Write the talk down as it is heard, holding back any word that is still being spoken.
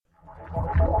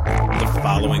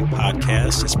following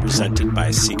podcast is presented by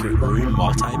Secret Room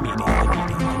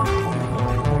Multimedia.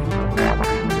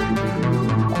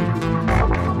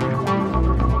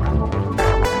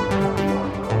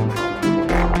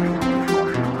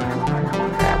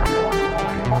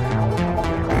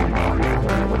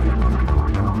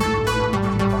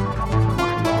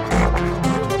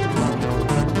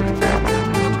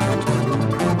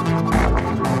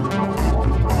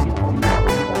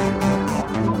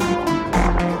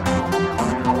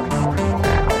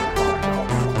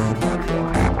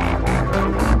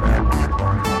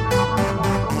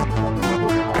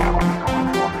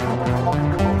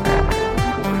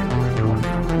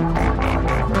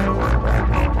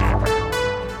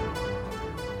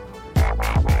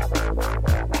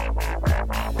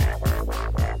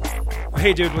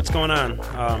 Hey dude, what's going on?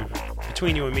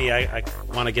 Between you and me, I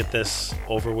want to get this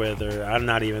over with, or I'm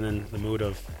not even in the mood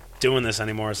of doing this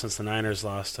anymore since the Niners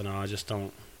lost and all. I just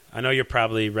don't. I know you're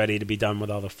probably ready to be done with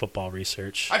all the football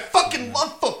research. I fucking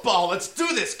love football. Let's do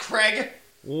this, Craig.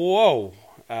 Whoa.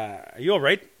 Are you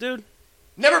alright, dude?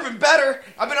 Never been better.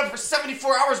 I've been up for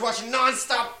 74 hours watching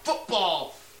non-stop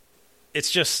football.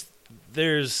 It's just,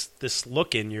 there's this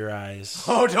look in your eyes.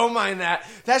 Oh, don't mind that.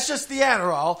 That's just the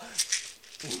Adderall.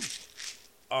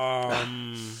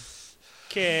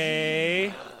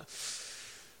 Okay.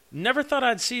 Never thought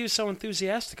I'd see you so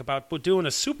enthusiastic about doing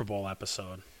a Super Bowl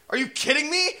episode. Are you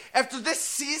kidding me? After this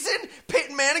season,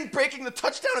 Peyton Manning breaking the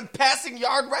touchdown and passing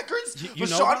yard records,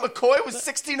 LaShawn McCoy with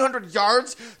 1,600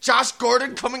 yards, Josh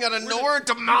Gordon coming out of nowhere and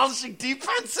demolishing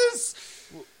defenses.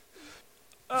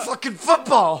 Fucking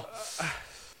football.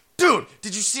 Dude,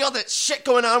 did you see all that shit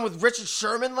going on with Richard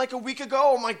Sherman like a week ago?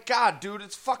 Oh my god, dude,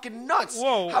 it's fucking nuts.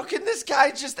 Whoa. How can this guy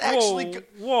just actually...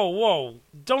 Whoa.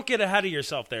 Don't get ahead of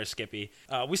yourself there, Skippy.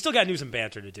 We still got news and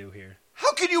banter to do here.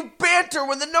 How can you banter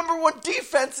when the number one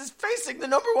defense is facing the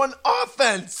number one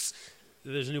offense?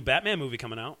 There's a new Batman movie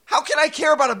coming out. How can I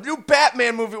care about a new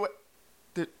Batman movie?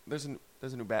 There's a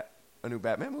new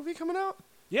Batman movie coming out?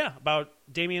 Yeah, about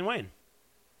Damian Wayne.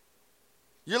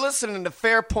 You're listening to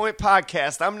Fair Point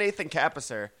Podcast. I'm Nathan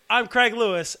Capisser. I'm Craig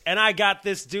Lewis, and I got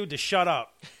this dude to shut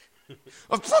up.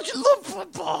 I fucking love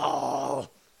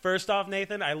football. First off,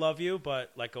 Nathan, I love you, but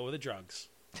let go of the drugs.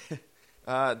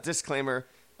 Disclaimer,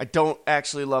 I don't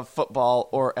actually love football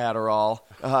or Adderall,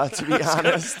 to be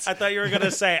honest. I thought you were going to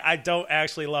say, I don't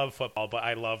actually love football, but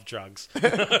I love drugs.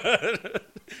 No,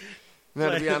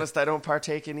 to be honest, I don't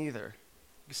partake in either.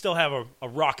 You still have a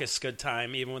raucous good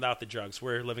time, even without the drugs.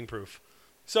 We're living proof.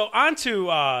 So on to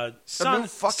the new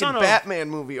fucking Batman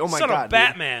movie. Oh my god, Son of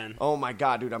Batman. Dude. Oh my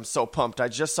god, dude, I'm so pumped. I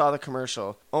just saw the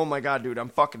commercial. Oh my god, dude, I'm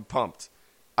fucking pumped.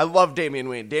 I love Damian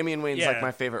Wayne. Damian Wayne's like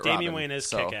my favorite Robin. Damian Wayne is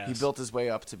kick-ass. He built his way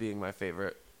up to being my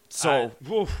favorite. So,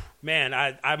 man,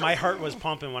 my heart was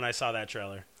pumping when I saw that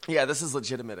trailer. Yeah, this is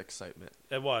legitimate excitement.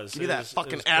 It was. Give me that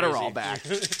fucking Adderall back.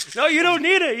 No, you don't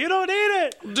need it. You don't need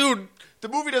it. Dude, the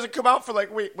movie doesn't come out for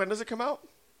wait, when does it come out?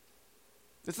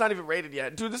 It's not even rated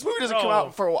yet. Dude, this movie doesn't come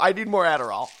out for I need more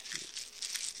Adderall.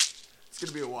 It's going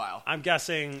to be a while. I'm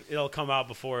guessing it'll come out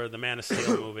before the Man of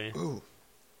Steel movie. Ooh.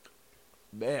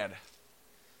 Man.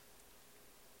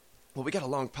 Well, we got a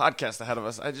long podcast ahead of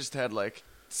us. I just had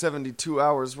 72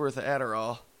 hours worth of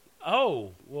Adderall.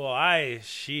 Oh, well,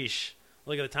 sheesh.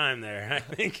 Look at the time there. I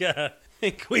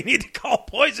think we need to call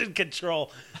poison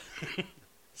control.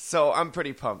 So I'm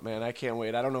pretty pumped, man. I can't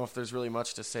wait. I don't know if there's really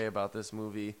much to say about this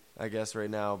movie, I guess, right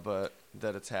now, but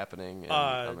that it's happening, and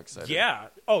I'm excited. Yeah.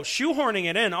 Oh, shoehorning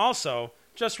it in also,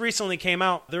 just recently came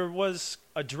out. There was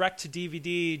a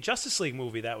direct-to-DVD Justice League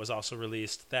movie that was also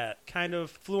released that kind of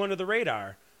flew under the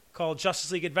radar called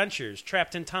Justice League Adventures,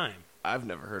 Trapped in Time. I've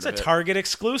never heard of it. It's a Target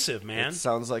exclusive, man. It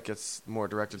sounds like it's more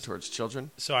directed towards children.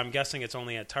 So I'm guessing it's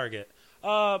only at Target.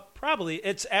 Probably.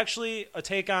 It's actually a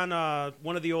take on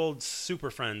one of the old Super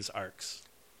Friends arcs.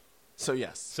 So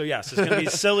yes, it's going to be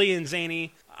silly and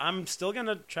zany. I'm still going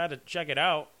to try to check it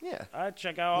out. Yeah. I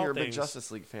check out all You're things. You're a big Justice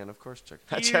League fan, of course.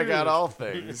 I check out all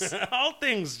things. All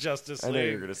things Justice League. I know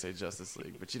you were going to say Justice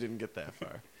League, but you didn't get that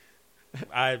far.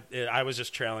 I was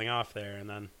just trailing off there, and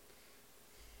then...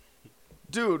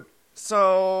 Dude,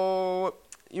 so...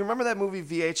 You remember that movie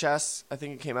VHS? I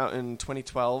think it came out in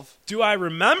 2012. Do I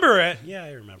remember it? Yeah,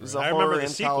 I remember it. Was I remember the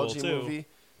anthology sequel, too. movie.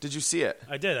 Did you see it?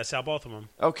 I did. I saw both of them.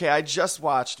 Okay, I just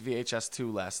watched VHS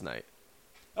 2 last night.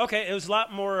 Okay, it was a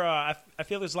lot more... I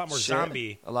feel there's a lot more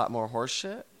zombie. A lot more horse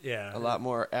shit? Yeah. A lot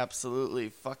more absolutely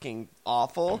fucking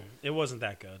awful? It wasn't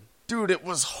that good. Dude, it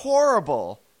was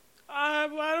horrible. I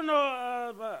don't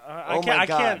know. I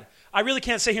can't. I really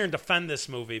can't sit here and defend this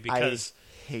movie because...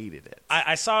 hated it.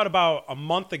 I saw it about a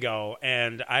month ago,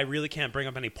 and I really can't bring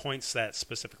up any points that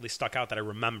specifically stuck out that I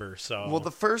remember. So, well,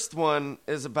 the first one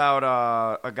is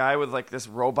about a guy with like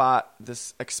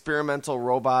this experimental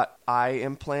robot eye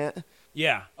implant.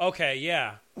 Yeah. Okay.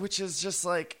 Yeah. Which is just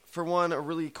like, for one, a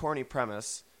really corny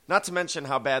premise. Not to mention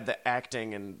how bad the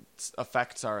acting and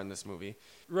effects are in this movie.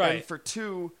 Right. And for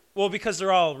two... Well, because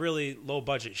they're all really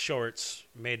low-budget shorts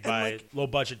made by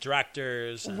low-budget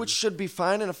directors. Which should be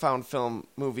fine in a found film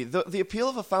movie. The appeal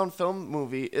of a found film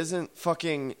movie isn't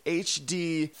fucking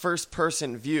HD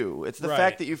first-person view. It's the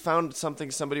fact that you found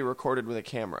something somebody recorded with a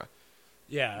camera.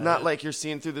 Yeah. Not like you're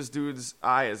seeing through this dude's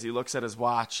eye as he looks at his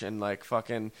watch and like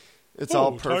fucking... It's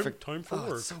all perfect. Time for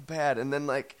work. It's so bad. And then,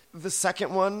 like, the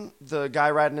second one, the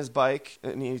guy riding his bike,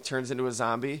 and he turns into a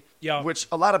zombie. Yeah. Which,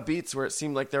 a lot of beats where it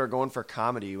seemed like they were going for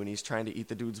comedy when he's trying to eat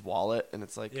the dude's wallet. And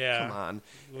it's like, come on.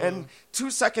 Yeah. And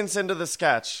 2 seconds into the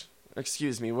sketch,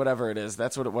 excuse me, whatever it is,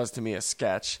 that's what it was to me, a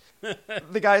sketch.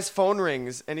 The guy's phone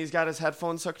rings, and he's got his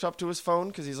headphones hooked up to his phone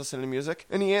because he's listening to music.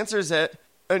 And he answers it,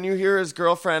 and you hear his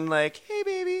girlfriend like, hey,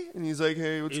 baby. And he's like,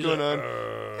 hey, what's going on?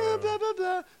 Blah, blah,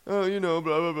 blah. Oh, you know,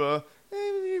 blah, blah, blah.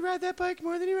 Hey, you ride that bike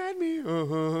more than you ride me.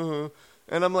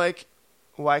 And I'm like,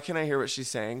 why can't I hear what she's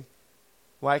saying?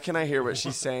 Why can't I hear what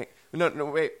she's saying? No,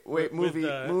 wait,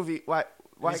 movie. Why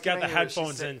he's got the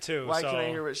headphones in, too. Why can't I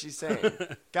hear what she's saying?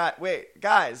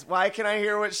 Guys, why can I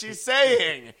hear what she's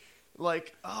saying?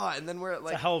 Like, and then we're at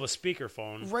like... It's a hell of a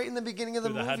speakerphone. Right in the beginning of the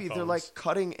movie, they're like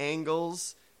cutting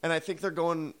angles... And I think they're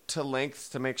going to lengths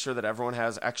to make sure that everyone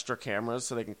has extra cameras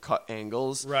so they can cut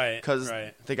angles. Right. Because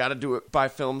they got to do it by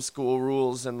film school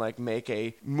rules and, like, make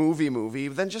a movie.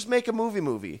 Then just make a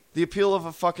movie. The appeal of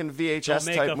a fucking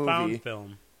VHS type movie. Found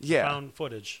film. Yeah. Found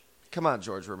footage. Come on,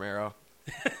 George Romero.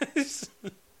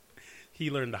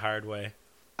 He learned the hard way.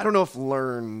 I don't know if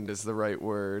learned is the right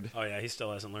word. Oh, yeah. He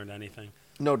still hasn't learned anything.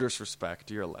 No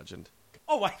disrespect. You're a legend.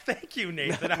 Oh, I thank you,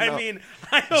 Nathan. No. I mean,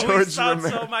 I always sound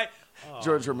so...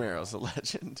 George Romero's a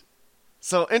legend.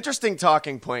 So, interesting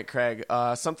talking point, Craig.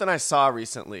 Something I saw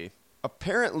recently.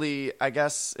 Apparently, I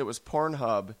guess it was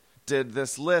Pornhub, did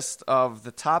this list of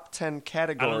the top 10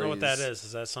 categories. I don't know what that is.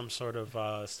 Is that some sort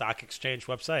of stock exchange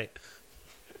website?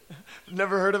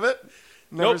 Never heard of it?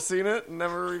 Never seen it?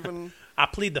 Never even... I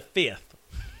plead the fifth.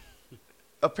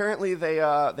 Apparently,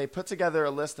 they put together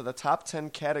a list of the top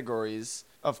 10 categories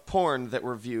of porn that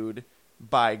were viewed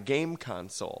by game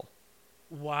console.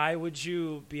 Why would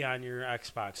you be on your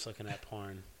Xbox looking at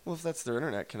porn? Well, if that's their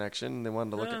internet connection, they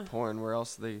wanted to look at porn. Where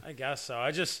else they... I guess so.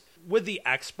 With the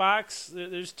Xbox,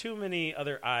 there's too many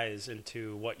other eyes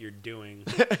into what you're doing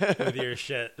with your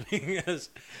shit. Because...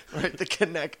 Right, the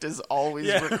Kinect is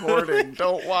always recording.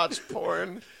 Don't watch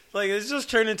porn. Like, it's just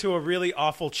turned into a really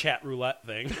awful chat roulette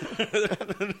thing.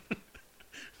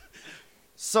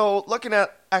 So, looking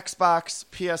at Xbox,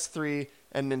 PS3,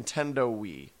 and Nintendo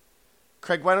Wii.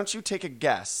 Craig, why don't you take a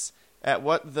guess at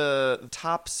what the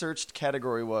top searched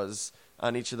category was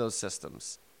on each of those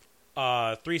systems?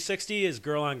 360 is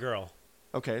girl on girl.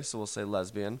 Okay, so we'll say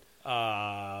lesbian.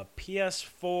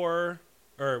 PS4, or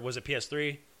was it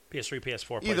PS3? PS3,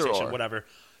 PS4, Either PlayStation, or. Whatever.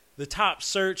 The top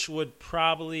search would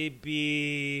probably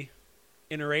be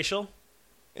interracial.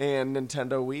 And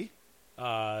Nintendo Wii?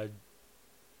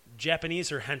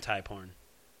 Japanese or hentai porn.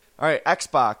 All right,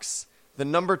 Xbox. The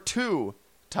number 2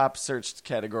 top searched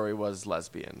category was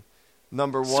lesbian.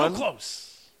 Number 1... So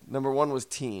close. Number 1 was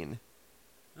teen.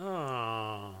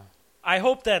 Oh. I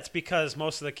hope that's because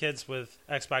most of the kids with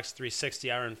Xbox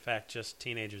 360 are in fact just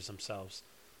teenagers themselves.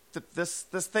 This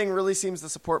thing really seems to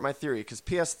support my theory, because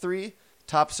PS3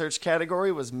 top search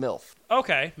category was MILF.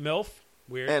 Okay, MILF.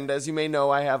 Weird. And as you may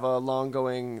know, I have a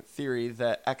long-going theory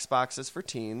that Xbox is for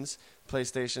teens,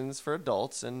 PlayStation's for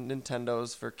adults, and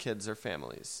Nintendo's for kids or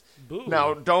families. Boo.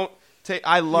 Now, don't take...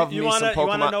 I love some Pokemon. You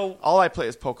wanna know... All I play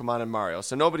is Pokemon and Mario,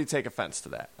 so nobody take offense to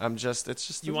that. It's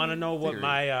just... You want to know what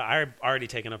my... I've already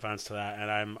taken offense to that,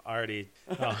 and I'm already...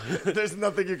 There's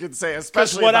nothing you can say,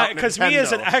 especially about Nintendo. Because me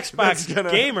as an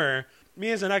Xbox gamer... Me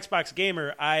as an Xbox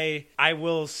gamer, I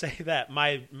will say that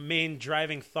my main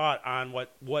driving thought on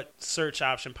what search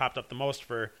option popped up the most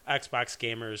for Xbox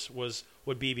gamers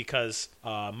would be because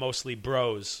mostly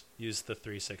bros use the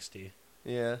 360.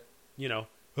 Yeah. You know,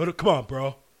 come on,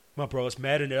 bro. Come on, bro. Let's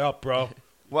madden it up, bro.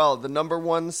 Well, the number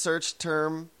one search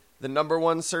category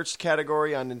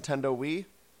on Nintendo Wii,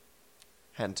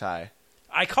 hentai.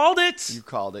 I called it. You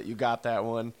called it. You got that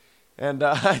one. And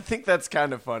I think that's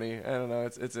kind of funny. I don't know.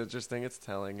 It's interesting. It's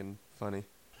telling and funny.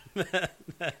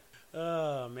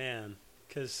 Oh, man.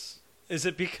 Is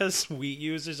it because Wii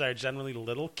users are generally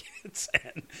little kids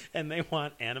and they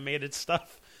want animated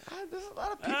stuff? There's a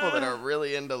lot of people that are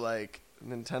really into, like,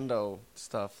 Nintendo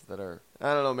stuff that are...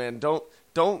 I don't know, man.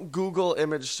 Don't Google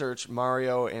image search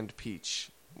Mario and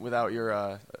Peach without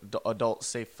your adult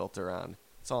safe filter on.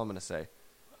 That's all I'm going to say.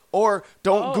 Or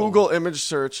don't Google image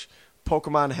search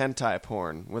Pokemon hentai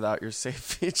porn without your safe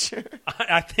feature.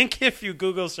 I think if you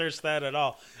Google search that at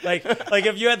all, like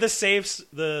if you had the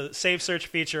safe search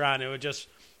feature on, it would just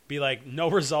be like no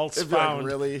results found.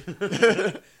 Like, really?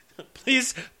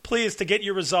 Please, to get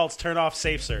your results, turn off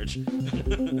safe search.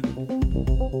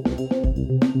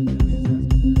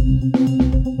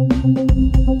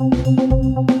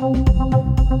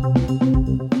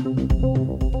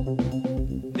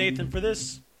 Nathan, for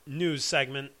this news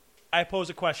segment, I pose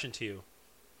a question to you.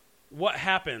 What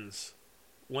happens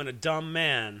when a dumb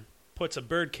man puts a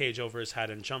bird cage over his head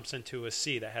and jumps into a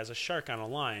sea that has a shark on a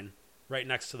line right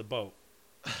next to the boat?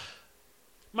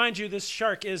 Mind you, this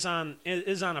shark is on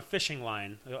a fishing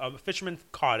line. A fisherman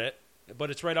caught it,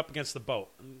 but it's right up against the boat.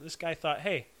 And this guy thought,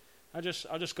 hey, I'll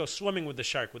just go swimming with the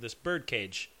shark with this bird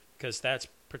cage because that's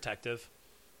protective.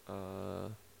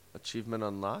 Achievement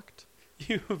unlocked?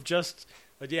 You've just...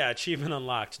 But yeah, achievement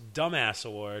unlocked. Dumbass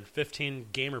award, 15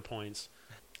 gamer points.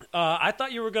 I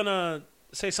thought you were going to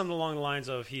say something along the lines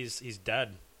of he's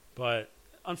dead. But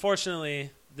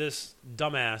unfortunately, this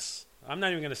dumbass, I'm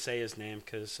not even going to say his name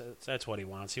because that's what he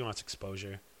wants. He wants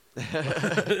exposure.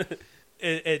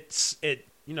 it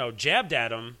jabbed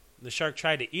at him. The shark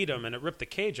tried to eat him, and it ripped the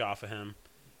cage off of him.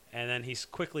 And then he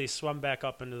quickly swum back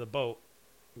up into the boat,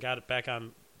 got it back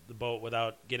on the boat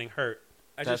without getting hurt.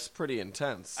 That's pretty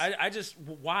intense.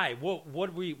 Why?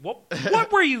 What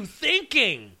were you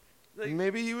thinking?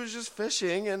 Maybe he was just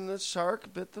fishing and the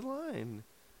shark bit the line.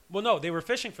 Well, no, they were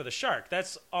fishing for the shark.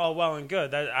 That's all well and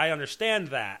good. I understand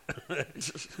that.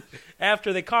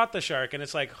 After they caught the shark and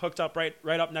it's like hooked up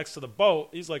right up next to the boat,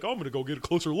 he's like, I'm going to go get a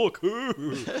closer look.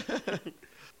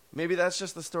 Maybe that's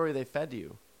just the story they fed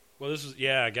you. Well,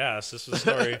 I guess. This is a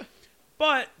story.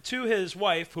 But to his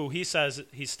wife, who he says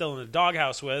he's still in the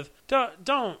doghouse with,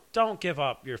 don't give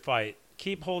up your fight.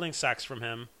 Keep holding sex from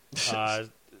him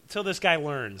till this guy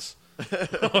learns.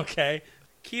 Okay?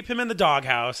 Keep him in the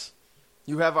doghouse.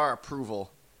 You have our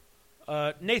approval.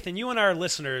 Nathan, you and our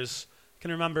listeners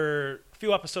can remember a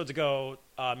few episodes ago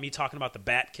me talking about the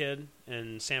Bat Kid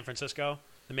in San Francisco,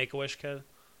 the Make-A-Wish kid.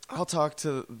 I'll talk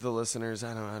to the listeners.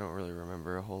 I don't really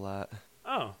remember a whole lot.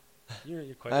 Oh. You're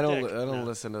quite I dick. don't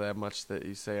listen to that much that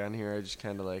you say on here. I just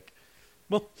kind of like...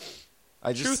 Well,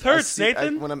 truth hurts,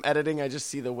 Nathan. When I'm editing, I just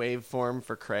see the waveform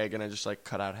for Craig, and I just like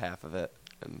cut out half of it.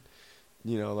 And,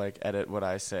 like edit what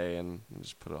I say and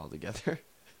just put it all together.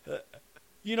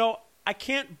 I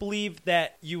can't believe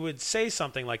that you would say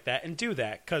something like that and do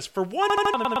that. Because for one,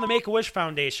 the Make-A-Wish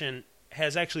Foundation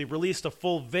has actually released a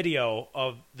full video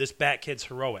of this Bat Kid's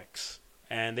heroics.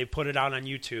 And they put it out on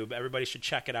YouTube. Everybody should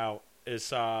check it out.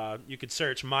 You could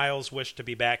search Miles Wish to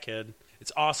be Bat Kid.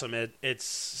 It's awesome. It's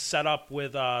set up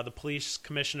with the police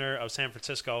commissioner of San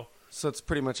Francisco. So it's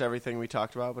pretty much everything we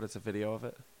talked about, but it's a video of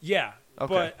it? Yeah.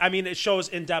 Okay. But, I mean, it shows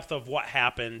in depth of what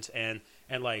happened and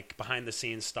like,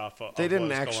 behind-the-scenes stuff of They didn't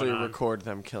what was actually going on. record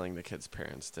them killing the kid's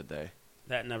parents, did they?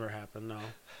 That never happened, no.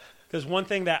 Because one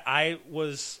thing that I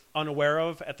was unaware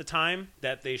of at the time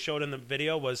that they showed in the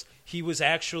video was he was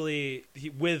actually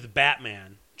with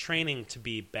Batman, training to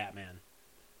be Batman.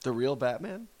 The real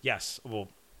Batman? Yes. Well,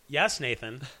 yes,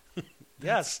 Nathan.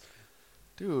 Yes.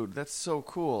 Dude, that's so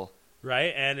cool.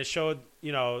 Right? And it showed,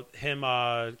 him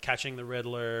catching the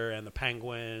Riddler and the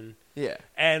Penguin. Yeah.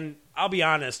 And I'll be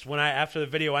honest, after the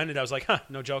video ended, I was like,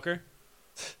 no Joker?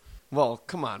 Well,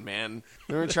 come on, man.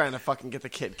 We were trying to fucking get the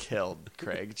kid killed,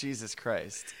 Craig. Jesus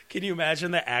Christ. Can you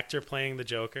imagine the actor playing the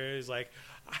Joker? He's like,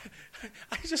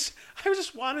 I just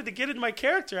wanted to get in my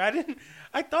character.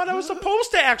 I thought I was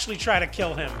supposed to actually try to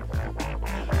kill him.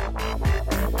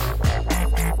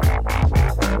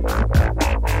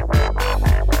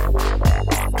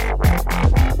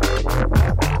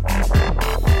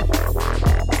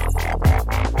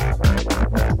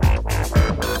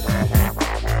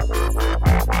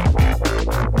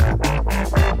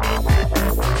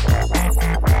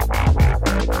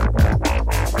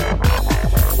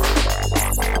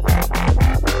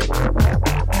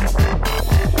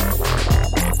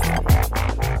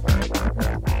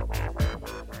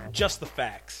 Just the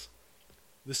facts.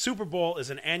 The Super Bowl is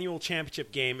an annual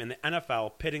championship game in the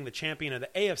NFL pitting the champion of the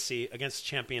AFC against the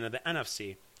champion of the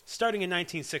NFC. Starting in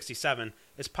 1967,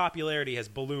 its popularity has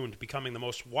ballooned, becoming the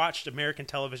most watched American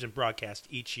television broadcast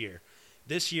each year.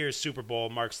 This year's Super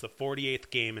Bowl marks the 48th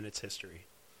game in its history.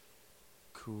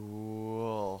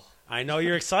 Cool. I know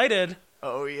you're excited.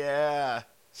 Oh, yeah.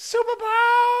 Super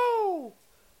Bowl!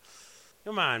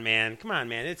 Come on, man.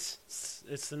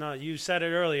 It's the you said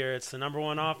it earlier. It's the number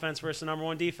one offense versus the number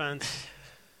one defense.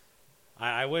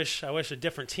 I wish a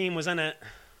different team was in it.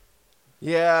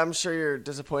 Yeah, I'm sure you're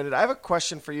disappointed. I have a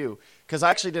question for you because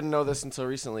I actually didn't know this until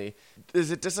recently.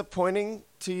 Is it disappointing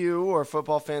to you or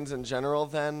football fans in general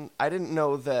then? I didn't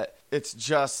know that it's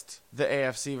just the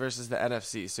AFC versus the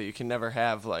NFC, so you can never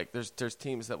have there's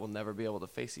teams that will never be able to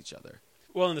face each other.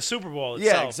 Well, in the Super Bowl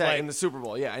itself. Yeah, exactly. In the Super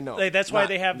Bowl, yeah, I know. That's why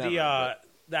they have the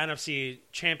NFC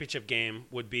Championship game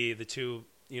would be the two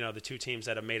teams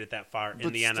that have made it that far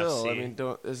in the NFC. I mean,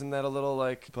 isn't that a little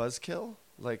buzzkill?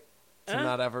 To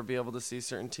not ever be able to see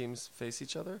certain teams face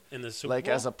each other in the Super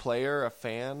Bowl? As a player, a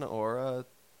fan, or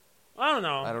I don't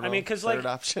know. I mean, because third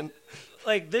option.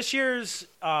 This year's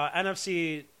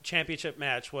NFC Championship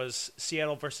match was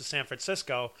Seattle versus San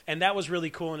Francisco, and that was really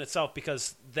cool in itself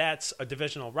because that's a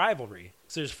divisional rivalry.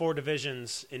 So there's 4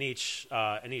 divisions in each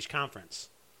conference.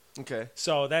 Okay.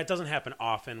 So that doesn't happen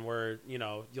often, where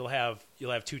you'll have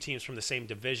 2 teams from the same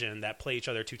division that play each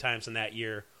other 2 times in that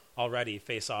year already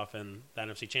face off in the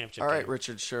NFC Championship All right, game.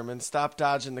 Richard Sherman, stop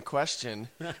dodging the question.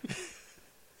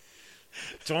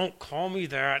 Don't call me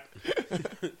that.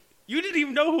 You didn't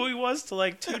even know who he was till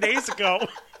 2 days ago.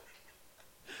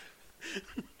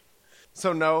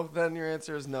 So no, then your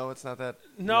answer is no, it's not that.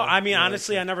 No, I mean,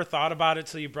 honestly, I never thought about it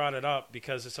till you brought it up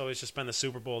because it's always just been the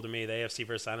Super Bowl to me, the AFC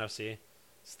versus NFC.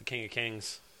 It's the King of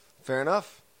Kings. Fair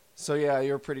enough. So, yeah,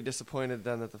 you were pretty disappointed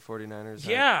then that the 49ers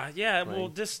Yeah. Well,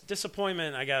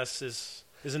 disappointment, I guess, is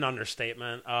an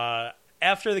understatement.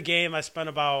 After the game, I spent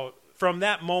from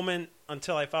that moment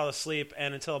until I fell asleep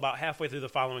and until about halfway through the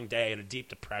following day in a deep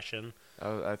depression.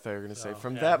 I thought you were going to say,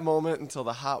 that moment until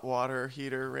the hot water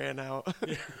heater ran out.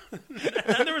 Yeah.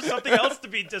 And there was something else to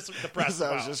be depressed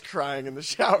about. I was just crying in the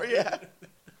shower, yeah.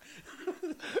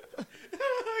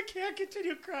 I can't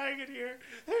continue crying in here.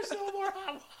 There's no more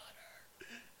hot water.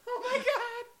 Oh, my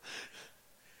God.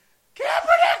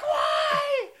 Kaepernick,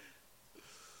 why?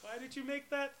 Why did you make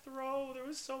that throw? There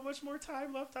was so much more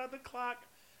time left on the clock.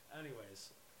 Anyways,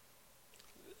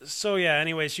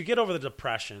 you get over the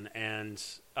depression, and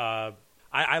I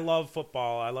love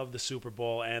football. I love the Super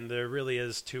Bowl, and there really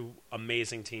is 2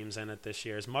 amazing teams in it this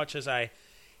year. As much as I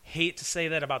hate to say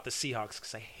that about the Seahawks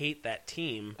because I hate that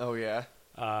team. Oh, yeah?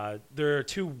 There are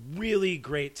 2 really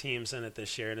great teams in it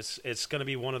this year, and it's going to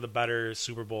be one of the better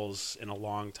Super Bowls in a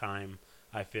long time,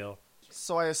 I feel.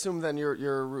 So I assume then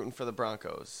you're rooting for the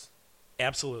Broncos.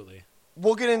 Absolutely.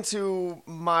 We'll get into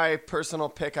my personal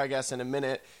pick, I guess, in a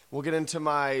minute. We'll get into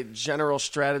my general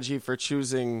strategy for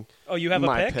choosing you have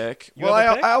my a pick. You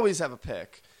have a pick? I always have a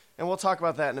pick, and we'll talk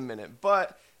about that in a minute.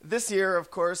 But this year,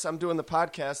 of course, I'm doing the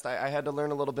podcast. I had to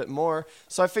learn a little bit more,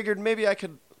 so I figured maybe I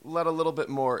could let a little bit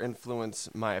more influence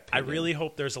my opinion. I really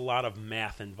hope there's a lot of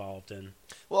math involved in.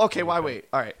 Well, okay, why wait?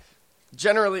 All right.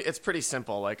 Generally, it's pretty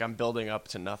simple. I'm building up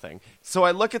to nothing. So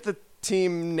I look at the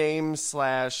team name /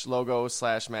 logo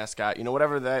 / mascot,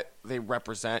 whatever that they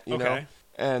represent, you know,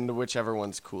 and whichever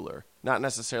one's cooler. Not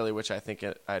necessarily which I think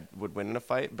I would win in a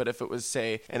fight, but if it was,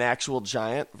 say, an actual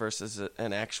giant versus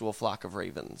an actual flock of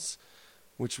ravens.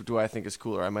 Which do I think is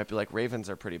cooler? I might be like, Ravens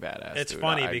are pretty badass. It's dude.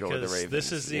 funny I go with the because Ravens,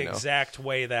 this is the exact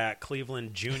way that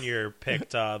Cleveland Junior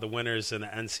picked the winners in the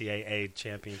NCAA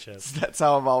championship. That's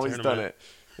how I've always done it.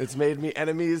 It's made me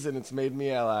enemies and it's made me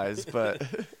allies. But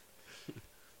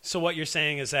so what you're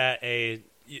saying is that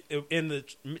in the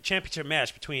championship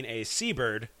match between a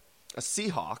seabird, a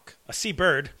seahawk, a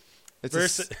seabird,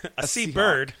 versus a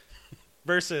seabird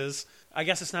versus. I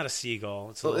guess it's not a seagull.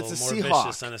 It's a little more Seahawk.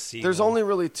 vicious than a seagull. There's only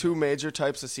really 2 major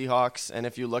types of Seahawks, and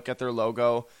if you look at their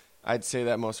logo, I'd say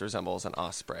that most resembles an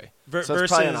osprey. So it's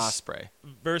probably an osprey.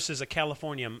 Versus a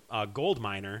California gold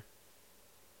miner.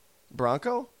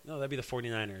 Bronco? No, that'd be the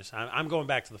 49ers. I'm going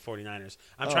back to the 49ers.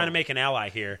 I'm trying to make an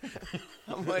ally here.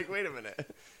 I'm like, wait a minute.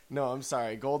 No, I'm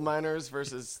sorry. Gold miners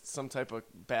versus some type of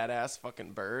badass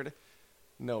fucking bird?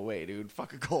 No way, dude.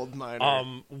 Fuck a gold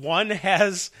miner. One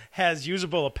has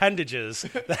usable appendages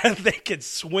that they could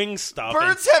swing stuff.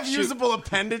 Birds have usable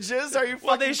appendages? Are you fucking kidding me?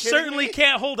 Well, they certainly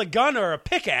can't hold a gun or a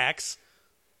pickaxe.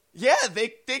 Yeah, they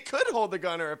could hold a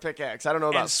gun or a pickaxe. I don't know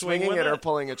about swinging it or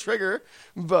pulling a trigger,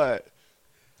 but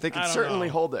they could certainly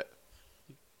hold it.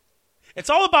 It's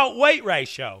all about weight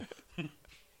ratio.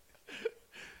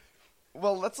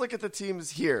 Well, let's look at the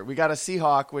teams here. We got a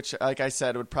Seahawk, which, like I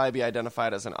said, would probably be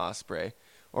identified as an osprey.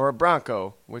 Or a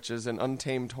Bronco, which is an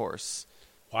untamed horse.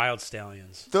 Wild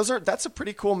stallions. That's a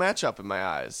pretty cool matchup in my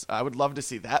eyes. I would love to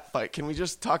see that fight. Can we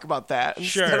just talk about that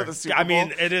instead of the Super Bowl? I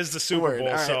mean, it is the Super Bowl.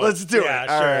 All right, so let's do it. Sure.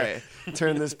 All right.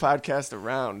 Turn this podcast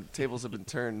around. Tables have been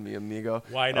turned, mi amigo.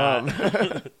 Why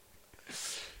not?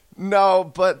 No,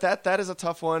 but that is a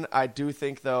tough one. I do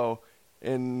think, though,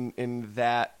 in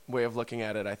that way of looking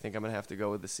at it, I think I'm going to have to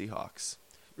go with the Seahawks.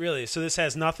 Really? So this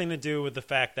has nothing to do with the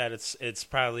fact that it's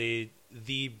probably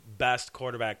the best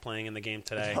quarterback playing in the game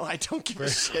today? No, I don't give a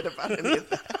shit about any of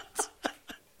that.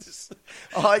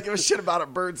 All I give a shit about are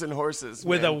birds and horses.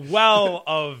 With man. a well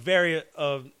of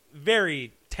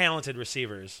very talented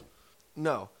receivers.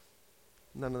 No.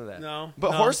 None of that. No.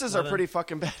 But no, horses nothing. are pretty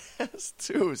fucking badass,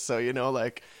 too. So,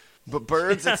 but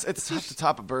birds, it's tough to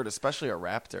top a bird, especially a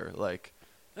raptor. Like,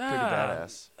 pretty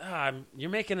badass. You're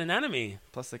making an enemy.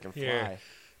 Plus, they can here.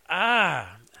 fly.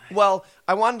 Well,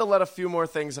 I wanted to let a few more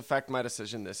things affect my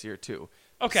decision this year, too.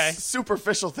 Okay.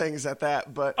 Superficial things at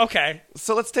that, but... Okay.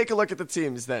 So let's take a look at the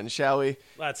teams then, shall we?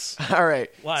 Let's. All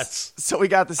right. Let's. So we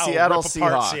got the Seattle rip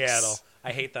apart Seahawks. Seattle.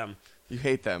 I hate them. You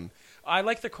hate them. I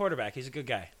like their quarterback. He's a good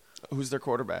guy. Who's their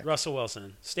quarterback? Russell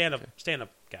Wilson. Stand-up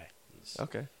guy.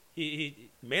 Okay. He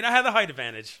may not have the height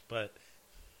advantage, but...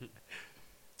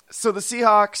 So the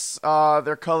Seahawks,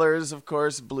 their colors, of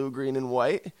course, blue, green, and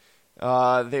white.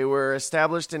 They were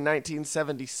established in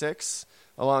 1976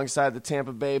 alongside the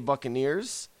Tampa Bay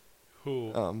Buccaneers.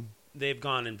 Who they've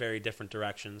gone in very different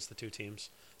directions, the two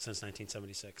teams, since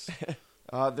 1976.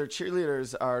 Their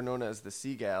cheerleaders are known as the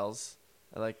Seagals.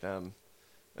 I like them.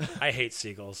 I hate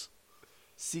seagulls.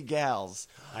 Seagals.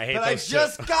 I hate but those I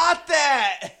just got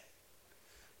that!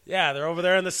 Yeah, they're over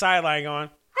there on the sideline going,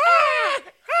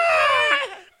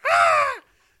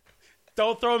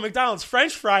 don't throw a McDonald's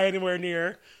French fry anywhere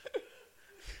near.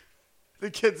 The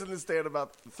kids in the stand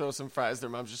about to throw some fries. Their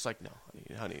mom's just like, no,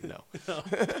 honey, no.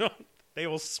 No. They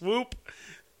will swoop.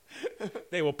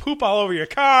 They will poop all over your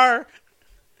car.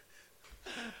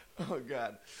 Oh,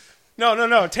 God.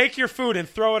 No. Take your food and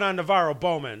throw it on Navarro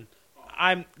Bowman.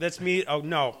 That's me. Oh,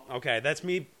 no. Okay, that's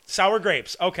me. Sour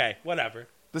grapes. Okay, whatever.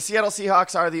 The Seattle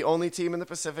Seahawks are the only team in the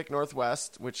Pacific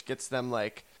Northwest, which gets them,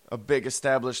 like, a big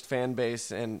established fan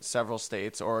base in several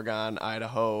states. Oregon,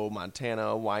 Idaho,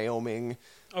 Montana, Wyoming.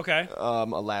 Okay.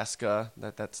 Alaska.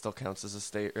 That still counts as a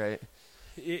state, right?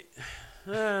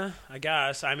 I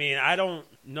guess. I mean, I don't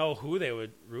know who they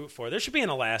would root for. There should be an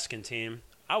Alaskan team.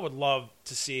 I would love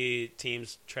to see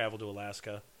teams travel to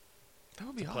Alaska. That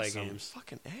would be awesome. Play games.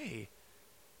 Fucking A.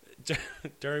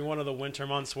 During one of the winter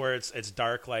months where it's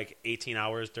dark like 18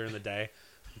 hours during the day.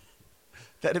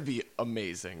 That'd be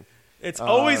amazing. It's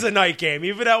always a night game,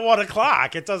 even at 1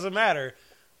 o'clock. It doesn't matter.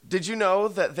 Did you know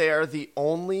that they are the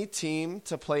only team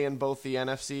to play in both the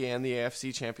NFC and the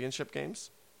AFC championship games?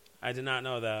 I did not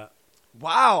know that.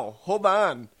 Wow. Hold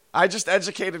on. I just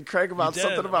educated Craig about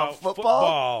something about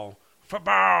football.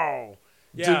 Football.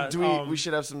 Yeah. We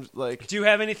should have some like. Do you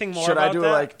have anything more? Should about I do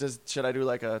that? Should I do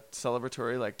like a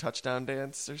celebratory like touchdown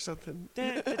dance or something?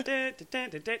 I'm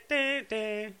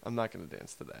not gonna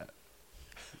dance to that.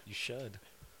 You should.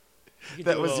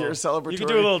 That was your celebratory. You can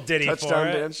do a little ditty touchdown for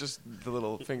it. dance, just the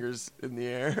little fingers in the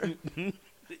air.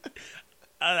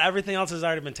 Everything else has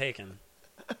already been taken.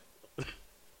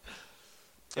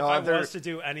 If I was to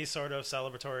do any sort of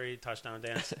celebratory touchdown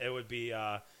dance, it would be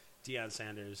Deion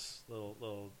Sanders'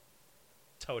 little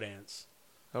toe dance.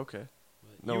 Okay.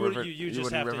 No you river. You just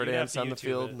wouldn't have river to, dance on the YouTube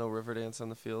field. it. No river dance on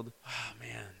the field. Oh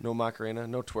man. No Macarena.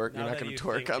 No twerk. Now You're not that going you to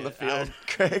twerk think on the it, field,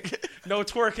 Craig. No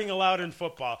twerking allowed in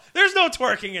football. There's no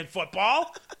twerking in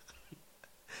football.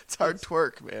 It's hard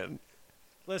twerk, man.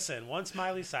 Listen, once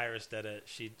Miley Cyrus did it,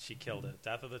 she killed it.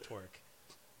 Death of the twerk.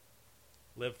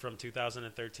 Lived from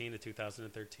 2013 to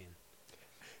 2013.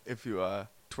 If you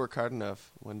twerk hard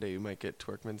enough, one day you might get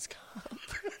twerkman's comp.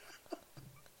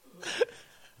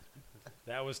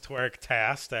 That was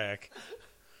twerk-tastic.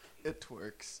 It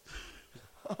twerks.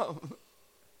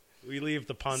 We leave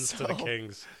the puns to the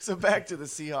kings. So back to the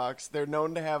Seahawks. They're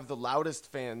known to have the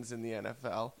loudest fans in the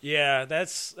NFL. Yeah,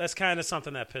 that's kind of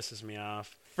something that pisses me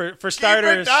off. For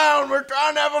starters, keep it down. We're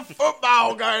trying to have a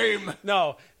football game.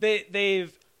 No, they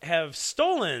have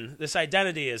stolen this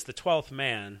identity as the 12th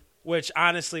man, which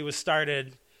honestly was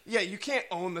started. Yeah, you can't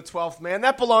own the 12th man.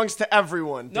 That belongs to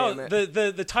everyone. No, damn it.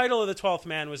 the title of the 12th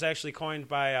man was actually coined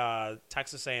by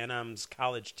Texas A&M's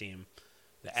college team,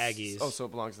 the Aggies. Oh, so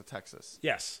it belongs to Texas.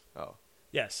 Yes. Oh.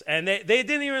 Yes, and they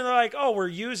didn't even like, oh, we're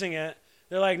using it.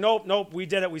 They're like, nope, we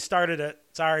did it. We started it.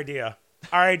 It's our idea.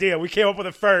 We came up with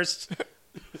it first.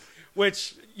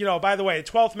 Which, by the way,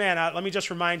 12th man, let me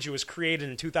just remind you, was created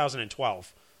in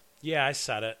 2012. Yeah, I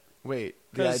said it. Wait,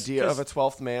 the idea of a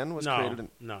 12th man was created in...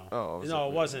 No. Oh, no,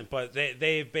 it wasn't, but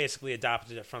they basically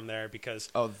adopted it from there because...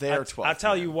 Oh, they're 12th I'll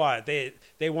tell you what, they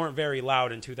weren't very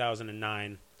loud in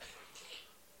 2009.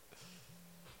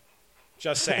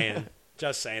 Just saying.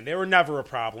 Just saying. They were never a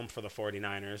problem for the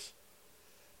 49ers.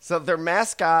 So their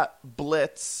mascot,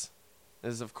 Blitz,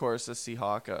 is, of course, a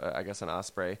Seahawk, I guess an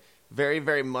osprey. Very,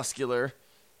 very muscular.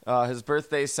 His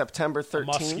birthday is September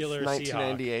 13th,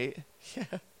 1998. Yeah.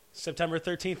 September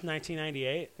 13th,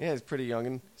 1998? Yeah, he's pretty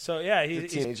young. So, yeah. He's a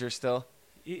teenager still.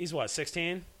 He's what,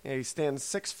 16? Yeah, he stands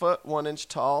 6 foot, 1 inch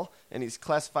tall, and he's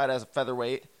classified as a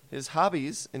featherweight. His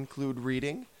hobbies include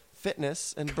reading,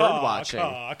 fitness, and bird watching.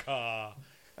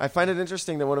 I find it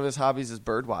interesting that one of his hobbies is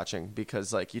bird watching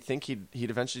because, like, you think he'd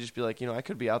eventually just be like, I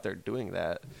could be out there doing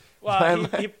that. Well,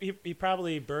 he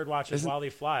probably bird watches while he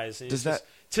flies. Does that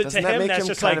to him that's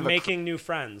just like making new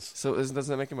friends. So doesn't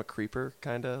that make him a creeper,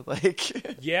 kind of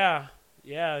like? Yeah.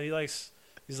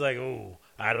 He's like, oh,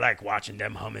 I like watching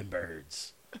them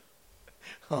hummingbirds.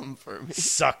 Hum for me.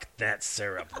 Suck that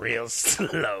syrup real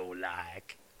slow,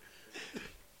 like.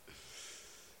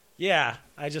 Yeah,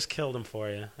 I just killed him for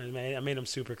you. I made him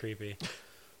super creepy.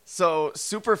 So,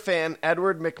 superfan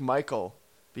Edward McMichael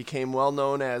became well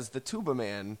known as the Tuba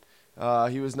Man.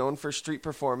 He was known for street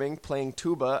performing, playing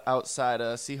tuba outside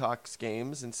Seahawks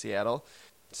games in Seattle.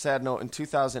 Sad note, in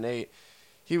 2008,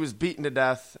 he was beaten to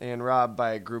death and robbed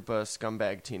by a group of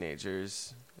scumbag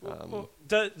teenagers.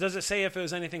 Does it say if it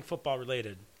was anything football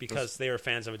related? Because they were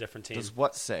fans of a different team. Does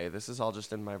what say? This is all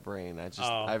just in my brain.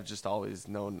 I've just always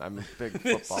known I'm a big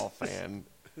football fan.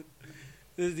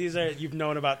 You've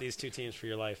known about these two teams for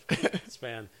your life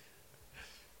span.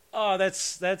 Oh,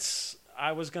 that's.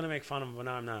 I was gonna make fun of him, but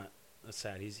now I'm not. That's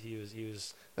sad. He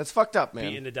was. That's fucked up, man.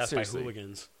 Beaten to death Seriously. by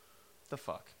hooligans. The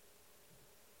fuck.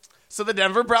 So the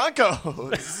Denver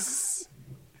Broncos.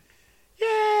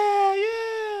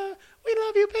 Yeah. We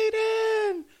love you,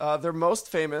 Peyton. They're most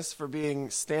famous for being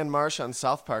Stan Marsh on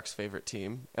South Park's favorite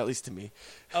team, at least to me.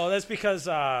 Oh, that's because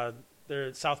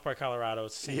they're South Park, Colorado.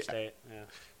 It's the same state. Yeah.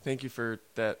 Thank you for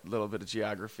that little bit of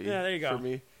geography. Yeah, there you go. For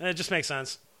me. It just makes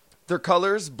sense. Their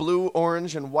colors, blue,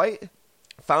 orange, and white,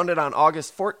 founded on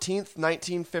August 14th,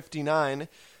 1959,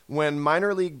 when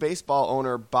minor league baseball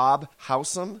owner Bob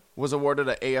Howsam was awarded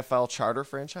an AFL charter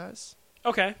franchise.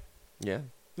 Okay. Yeah.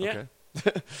 Yeah.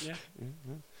 Okay. Yeah.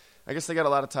 I guess they got a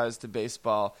lot of ties to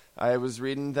baseball. I was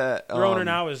reading that... Their owner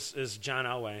now is John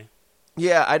Elway.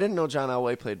 Yeah, I didn't know John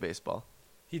Elway played baseball.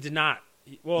 He did not.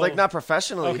 Not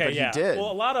professionally, but he did.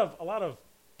 Well, a lot of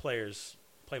players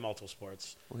play multiple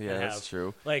sports. Well, yeah, that's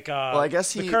true. Like, I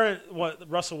guess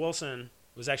Russell Wilson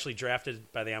was actually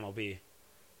drafted by the MLB.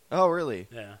 Oh, really?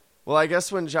 Yeah. Well, I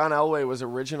guess when John Elway was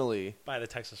originally... by the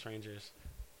Texas Rangers.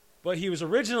 But he was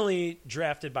originally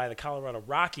drafted by the Colorado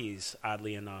Rockies,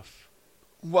 oddly enough.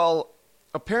 Well,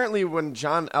 apparently when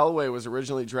John Elway was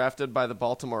originally drafted by the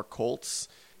Baltimore Colts,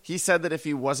 he said that if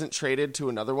he wasn't traded to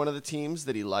another one of the teams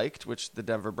that he liked, which the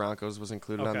Denver Broncos was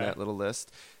included on that little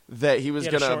list, that he was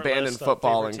going to abandon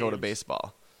football and go to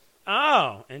baseball.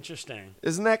 Oh, interesting.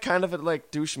 Isn't that kind of a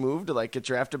douche move to get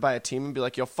drafted by a team and be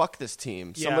like, yo, fuck this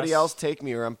team. Somebody else take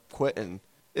me or I'm quitting.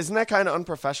 Isn't that kind of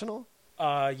unprofessional?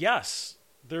 Yes.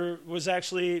 There was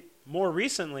actually more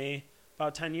recently,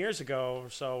 about 10 years ago or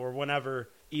so, or whenever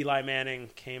Eli Manning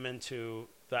came into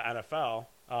the NFL,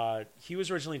 he was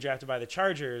originally drafted by the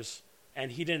Chargers,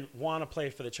 and he didn't want to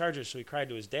play for the Chargers, so he cried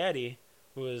to his daddy,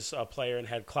 who was a player and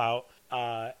had clout,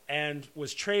 and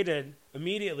was traded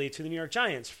immediately to the New York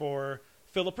Giants for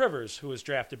Phillip Rivers, who was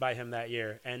drafted by him that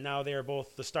year, and now they are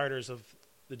both the starters of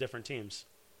the different teams.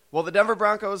 Well, the Denver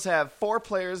Broncos have 4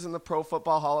 players in the Pro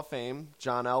Football Hall of Fame: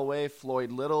 John Elway,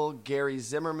 Floyd Little, Gary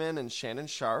Zimmerman, and Shannon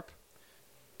Sharp.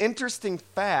 Interesting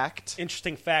fact,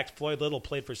 Floyd Little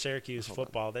played for Syracuse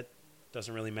football. That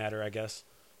doesn't really matter, I guess.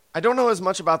 I don't know as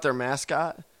much about their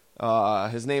mascot.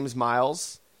 His name's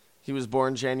Miles. He was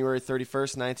born January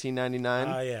 31st,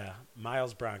 1999. Yeah.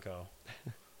 Miles Bronco.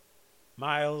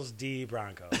 Miles D.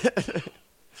 Bronco.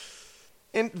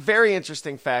 Very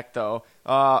interesting fact, though.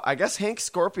 I guess Hank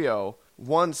Scorpio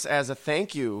once, as a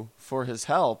thank you for his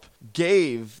help,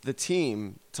 gave the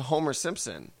team to Homer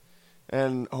Simpson.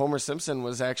 And Homer Simpson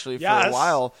was actually, for a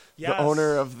while, the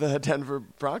owner of the Denver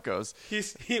Broncos.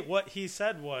 What he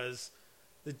said was,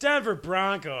 the Denver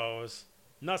Broncos,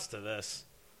 nuts to this.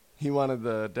 He wanted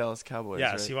the Dallas Cowboys,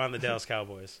 Yes, right? He wanted the Dallas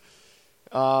Cowboys.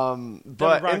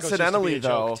 But incidentally,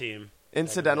 though, team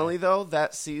that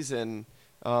season,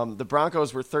 the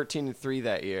Broncos were 13-3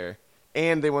 that year,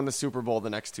 and they won the Super Bowl the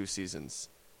next 2 seasons.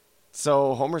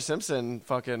 So Homer Simpson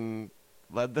fucking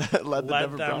led the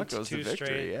Denver Broncos to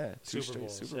victory. Yeah, 2 straight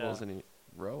Super Bowls in a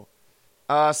row.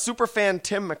 Superfan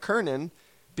Tim McKernan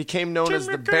became known as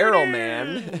the Barrel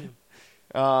Man.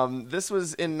 This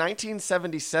was in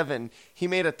 1977. He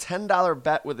made a $10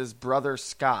 bet with his brother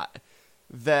Scott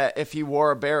that if he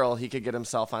wore a barrel, he could get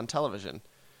himself on television.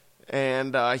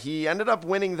 And he ended up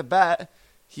winning the bet.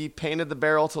 he painted the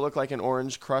barrel to look like an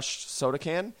orange crushed soda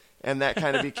can, and that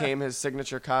kind of became his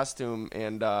signature costume,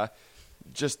 and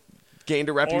just gained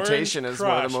a reputation as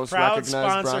one of the most proud recognized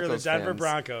sponsor Broncos of the Denver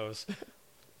fans.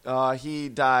 Broncos. He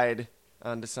died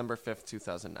on December 5th,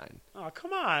 2009. Oh,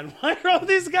 come on. Why are all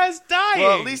these guys dying?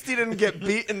 Well, at least he didn't get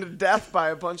beaten to death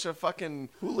by a bunch of fucking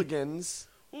hooligans.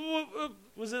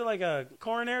 Was it like a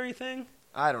coronary thing?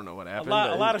 I don't know what happened.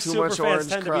 A lot of Too super much fans Orange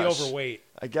tend Crush. to be overweight.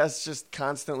 I guess just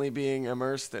constantly being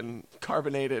immersed in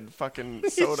carbonated fucking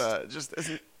soda just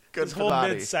isn't good His for the whole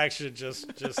body. midsection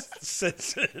just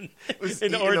sits in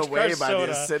Eaten Orange away Crush by soda.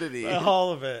 the acidity.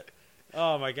 All of it.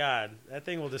 Oh, my God. That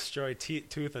thing will destroy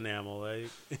tooth enamel.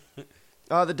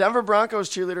 The Denver Broncos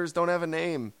cheerleaders don't have a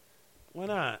name. Why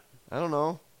not? I don't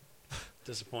know.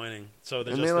 Disappointing. So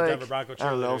they're I just mean, the like, Denver Bronco cheerleaders. I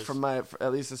don't know.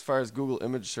 At least as far as Google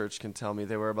image search can tell me,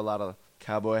 they wear a lot of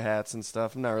cowboy hats and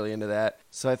stuff. I'm not really into that.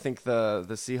 So I think the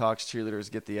Seahawks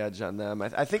cheerleaders get the edge on them.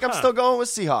 I think I'm still going with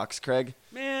Seahawks, Craig.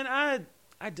 Man,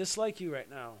 I dislike you right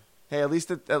now. Hey, at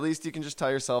least you can just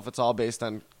tell yourself it's all based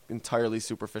on entirely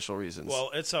superficial reasons. Well,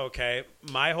 it's okay.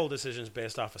 My whole decision is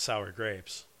based off of sour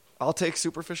grapes. I'll take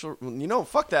superficial.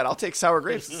 Fuck that. I'll take sour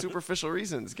grapes. Superficial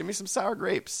reasons. Give me some sour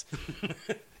grapes.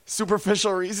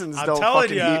 Superficial reasons don't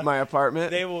fucking heat my apartment.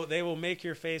 They will make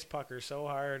your face pucker so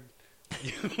hard,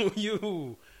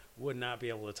 you would not be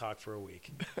able to talk for a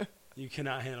week. You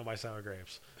cannot handle my sour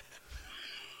grapes.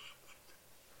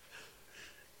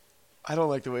 I don't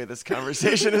like the way this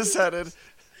conversation is headed.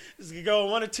 This could go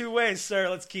one of two ways, sir.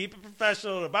 Let's keep it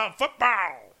professional about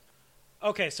football.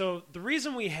 Okay, so the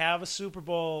reason we have a Super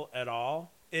Bowl at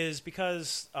all is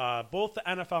because both the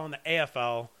NFL and the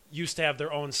AFL used to have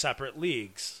their own separate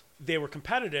leagues. They were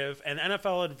competitive, and the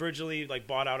NFL had virtually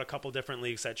bought out a couple different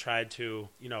leagues that tried to,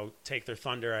 take their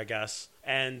thunder, I guess.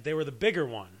 And they were the bigger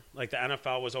one. Like the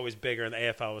NFL was always bigger, and the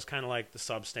AFL was kind of like the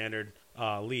substandard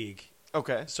league.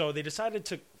 Okay. So they decided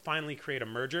to finally create a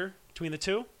merger between the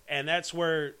two. And that's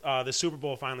where the Super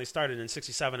Bowl finally started. In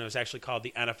 '67, it was actually called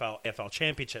the NFL-AFL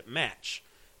Championship match.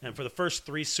 And for the first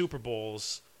 3 Super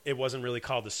Bowls, it wasn't really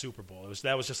called the Super Bowl.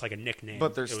 That was just like a nickname.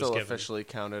 But they're still officially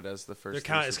counted as the first.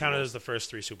 It's counted as the first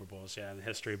 3 Super Bowls, in the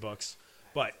history books.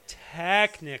 But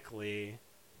technically,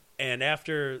 and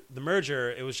after the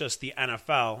merger, it was just the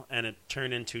NFL, and it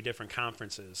turned into different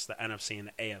conferences, the NFC and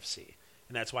the AFC.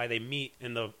 And that's why they meet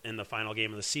in the final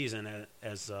game of the season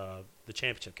as the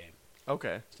championship game.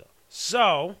 Okay.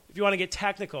 So, if you want to get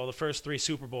technical, the first 3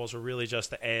 Super Bowls were really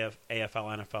just the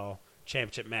AFL-NFL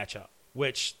championship matchup,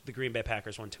 which the Green Bay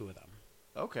Packers won 2 of them.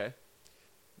 Okay.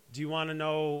 Do you want to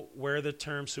know where the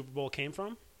term Super Bowl came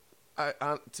from?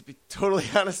 To be totally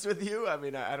honest with you, I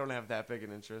mean, I don't have that big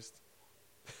an interest.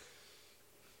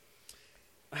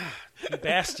 You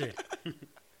bastard.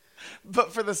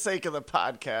 But for the sake of the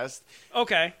podcast.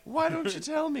 Okay. Why don't you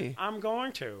tell me? I'm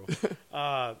going to.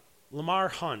 Lamar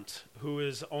Hunt, who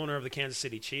is owner of the Kansas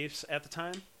City Chiefs at the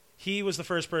time, he was the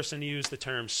first person to use the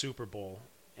term Super Bowl.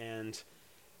 And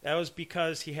that was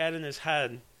because he had in his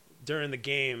head during the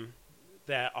game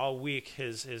that all week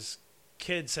his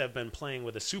kids have been playing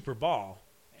with a Super Ball.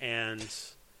 And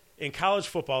in college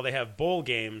football, they have bowl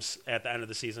games at the end of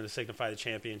the season to signify the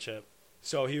championship.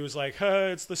 So he was like,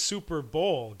 hey, it's the Super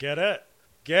Bowl. Get it?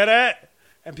 Get it?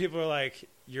 And people are like,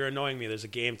 you're annoying me. There's a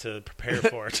game to prepare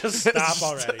for. Just stop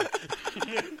already.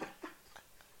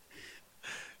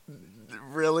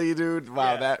 Really, dude?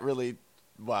 Wow, Yeah. that really...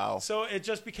 Wow. So it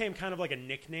just became kind of like a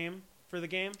nickname for the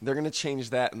game. They're going to change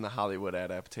that in the Hollywood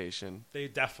adaptation. They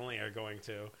definitely are going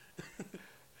to.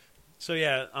 So,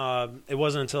 yeah, it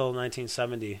wasn't until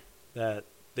 1970 that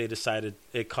they decided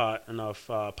it caught enough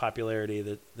popularity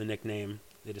that the nickname,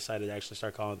 they decided to actually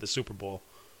start calling it the Super Bowl.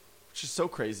 Which is so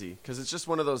crazy, because it's just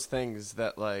one of those things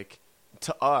that,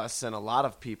 to us and a lot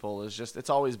of people, it's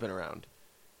always been around.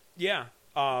 Yeah.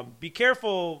 Be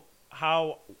careful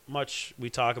how much we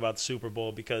talk about the Super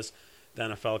Bowl, because the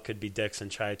NFL could be dicks and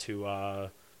try to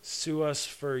sue us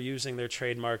for using their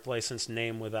trademark licensed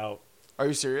name without... Are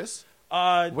you serious?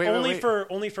 Only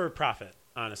for profit,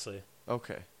 honestly.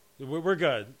 Okay. We're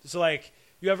good. So,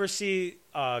 you ever see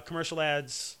commercial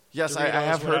ads? Yes, Doritos, I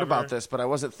have whatever? heard about this, but I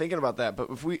wasn't thinking about that. But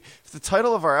if the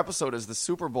title of our episode is the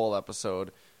Super Bowl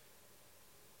episode,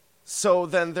 so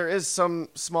then there is some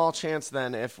small chance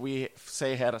then if we,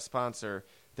 say, had a sponsor,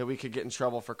 that we could get in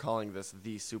trouble for calling this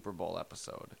the Super Bowl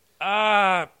episode.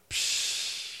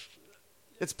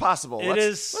 It's possible.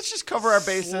 Let's just cover our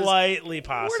bases. Slightly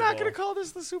possible. We're not going to call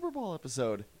this the Super Bowl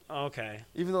episode. Okay.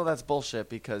 Even though that's bullshit,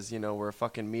 because, we're a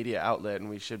fucking media outlet and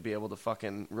we should be able to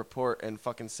fucking report and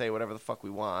fucking say whatever the fuck we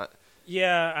want.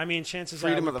 Yeah, I mean, chances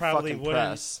Freedom are of we the probably fucking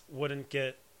press. wouldn't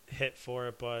get hit for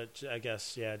it, but I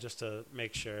guess, yeah, just to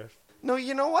make sure. No,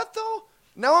 you know what, though?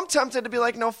 Now I'm tempted to be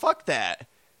like, no, fuck that.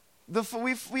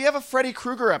 We have a Freddy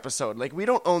Krueger episode. Like, we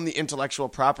don't own the intellectual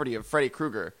property of Freddy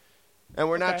Krueger. And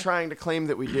we're not trying to claim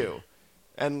that we do.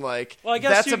 And, like, well, I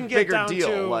guess that's you a can bigger get down deal.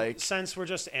 To, like, since we're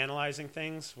just analyzing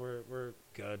things, we're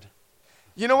good.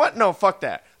 You know what? No, fuck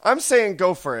that. I'm saying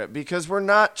go for it because we're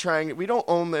not trying. We don't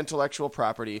own the intellectual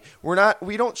property.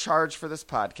 We don't charge for this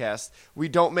podcast. We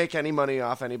don't make any money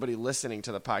off anybody listening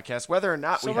to the podcast, whether or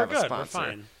not we have a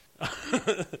sponsor. We're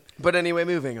fine. But anyway,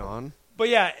 moving on. But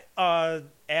yeah,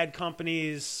 ad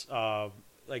companies,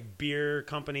 like beer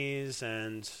companies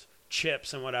and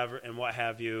chips and whatever and what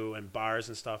have you, and bars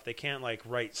and stuff, they can't like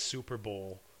write Super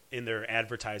Bowl in their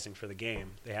advertising for the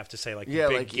game. They have to say like yeah,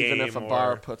 big like game, even if a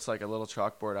bar puts like a little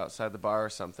chalkboard outside the bar or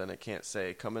something, it can't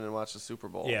say come in and watch the Super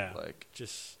Bowl. Yeah, like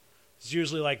just it's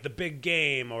usually like the big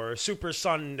game or Super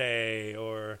Sunday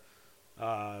or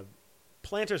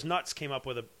Planters Nuts came up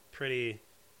with a pretty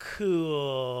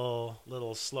cool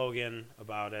little slogan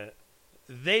about it.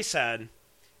 They said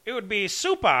it would be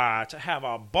super to have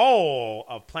a bowl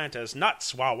of Planters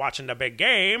Nuts while watching the big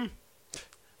game.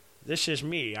 This is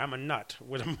me. I'm a nut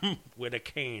with a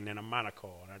cane and a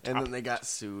monocle. And then they got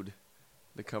sued.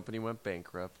 The company went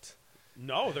bankrupt.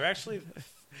 No, they're actually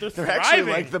they're thriving.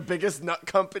 actually like the biggest nut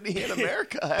company in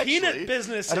America. Actually. Peanut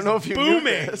business I don't know if you booming,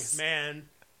 knew this. man.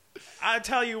 I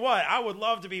tell you what, I would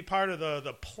love to be part of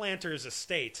the Planters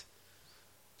estate.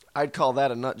 I'd call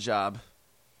that a nut job.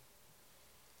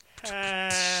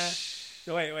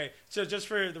 Wait. So just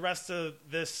for the rest of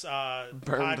this Burned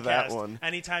podcast, that one.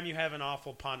 Anytime you have an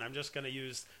awful pun, I'm just going to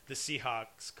use the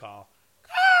Seahawks call.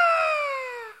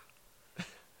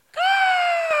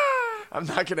 I'm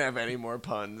not going to have any more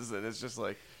puns, and it's just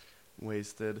like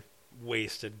wasted.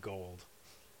 Wasted gold.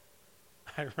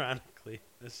 Ironically,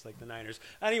 this is like the Niners.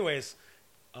 Anyways,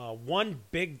 one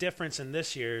big difference in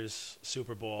this year's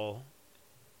Super Bowl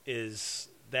is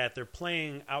that they're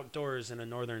playing outdoors in a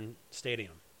northern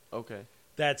stadium. Okay.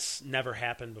 That's never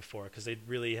happened before because they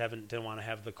really didn't want to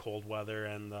have the cold weather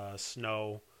and the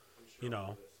snow,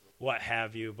 what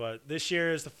have you. But this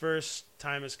year is the first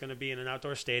time it's going to be in an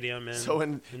outdoor stadium. So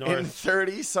in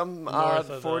 30 some odd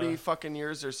 40 fucking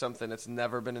years or something, it's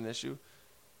never been an issue?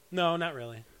 No, not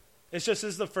really. It's just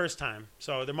this is the first time.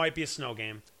 So there might be a snow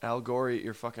game. Al Gore, eat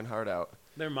your fucking heart out.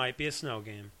 There might be a snow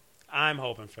game. I'm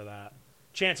hoping for that.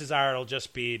 Chances are it'll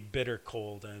just be bitter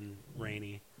cold and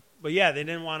rainy. But yeah, they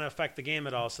didn't want to affect the game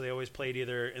at all, so they always played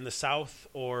either in the south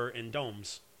or in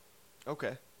domes.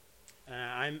 Okay.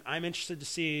 I'm interested to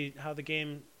see how the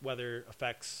game weather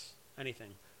affects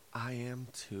anything. I am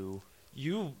too.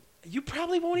 You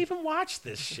probably won't even watch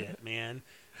this shit, man.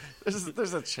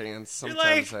 There's a chance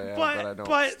sometimes like, I am, but I don't.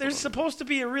 But there's supposed to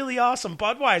be a really awesome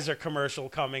Budweiser commercial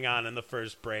coming on in the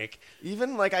first break.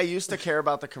 Even like I used to care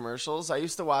about the commercials. I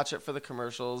used to watch it for the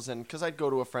commercials, and because I'd go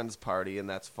to a friend's party, and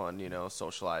that's fun,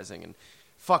 socializing and.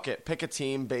 Fuck it, pick a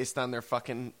team based on their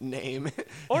fucking name.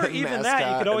 Or even that,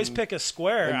 you could always pick a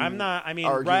square.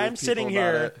 I'm sitting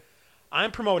here,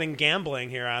 I'm promoting gambling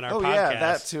here on our podcast. Oh yeah,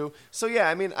 that too. So yeah,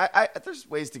 I there's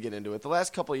ways to get into it. The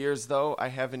last couple of years though, I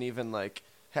haven't even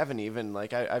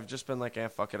I've just been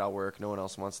like, fuck it, I'll work. No one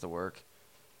else wants to work.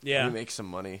 Yeah. We make some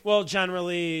money. Well,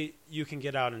 generally you can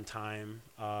get out in time.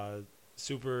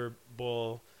 Super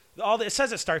Bowl. It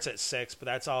says it starts at 6, but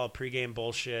that's all pregame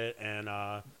bullshit, and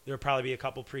there'll probably be a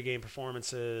couple pregame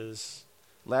performances.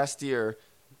 Last year,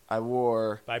 I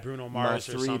wore by Bruno Mars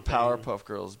my or 3 something. Powerpuff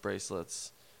Girls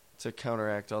bracelets to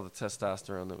counteract all the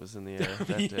testosterone that was in the air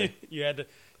that day. you had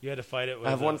to fight it with.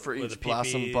 I have one for each: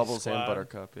 Blossom, Bubbles, and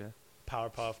Buttercup. Yeah.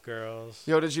 Powerpuff Girls.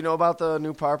 Yo, did you know about the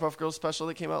new Powerpuff Girls special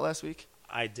that came out last week?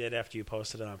 I did after you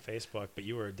posted it on Facebook, but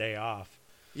you were a day off.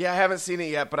 Yeah, I haven't seen it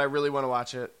yet, but I really want to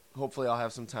watch it. Hopefully I'll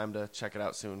have some time to check it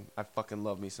out soon. I fucking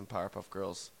love me some Powerpuff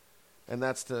Girls. And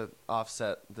that's to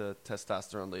offset the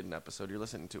testosterone-laden episode you're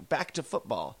listening to. Back to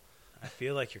football. I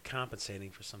feel like you're compensating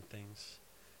for some things.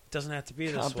 It doesn't have to be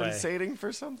this way. Compensating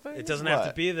for something? It doesn't have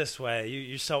to be this way.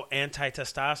 You're so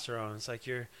anti-testosterone. It's like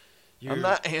you're I'm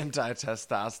not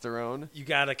anti-testosterone. You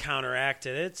got to counteract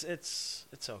it. It's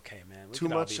okay, man. Too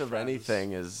much of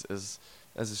anything is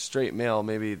as a straight male,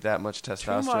 maybe that much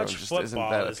testosterone just isn't that appealing to me. Too much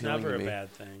football is never a bad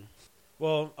thing.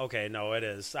 Well, okay, no, it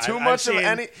is. Too much of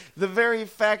any. The very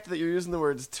fact that you're using the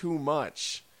words "too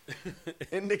much"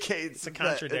 indicates it's a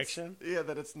contradiction.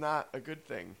 That it's not a good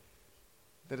thing.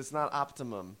 That it's not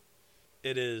optimum.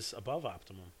 It is above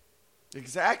optimum.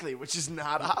 Exactly, which is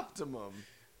not optimum.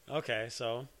 Okay,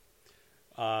 so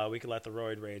we could let the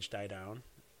roid rage die down.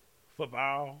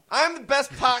 Football. I'm the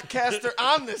best podcaster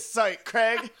on this site,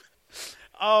 Craig.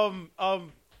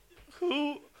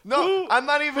 Who No, I'm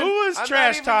not even. Who is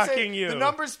trash talking you? The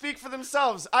numbers speak for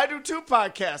themselves. I do 2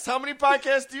 podcasts. How many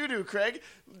podcasts do you do, Craig?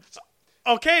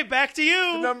 Okay, back to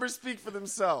you. The numbers speak for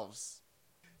themselves.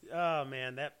 Oh,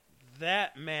 man,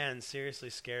 that man seriously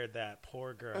scared that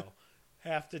poor girl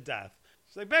half to death.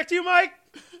 She's like, back to you, Mike.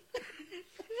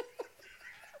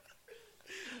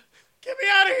 Get me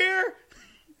out of here.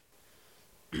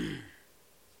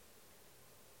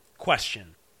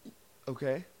 Question.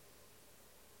 Okay.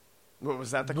 What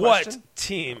was that? The question? What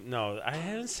team? No, I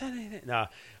haven't said anything. No.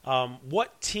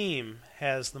 What team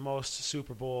has the most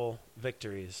Super Bowl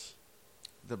victories?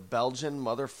 The Belgian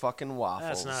motherfucking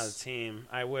Waffles. That's not a team.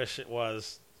 I wish it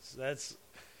was.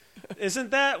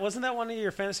 Wasn't that one of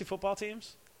your fantasy football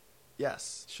teams?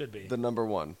 Yes. Should be. The number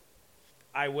 1.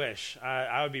 I wish.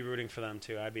 I would be rooting for them,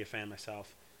 too. I'd be a fan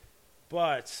myself.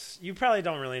 But you probably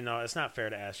don't really know. It's not fair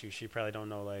to ask you. You probably don't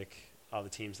know, all the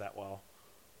teams that well.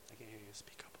 I can hear you.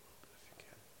 Speak up a little bit if you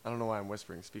can. I don't know why I'm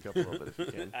whispering. Speak up a little bit if you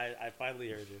can. I finally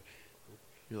heard you.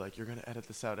 You're like, you're going to edit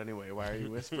this out anyway. Why are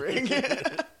you whispering?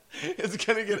 It's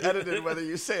going to get edited whether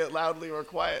you say it loudly or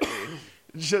quietly.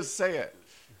 Just say it.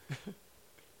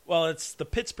 Well, it's the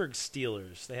Pittsburgh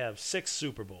Steelers. They have 6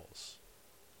 Super Bowls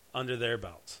under their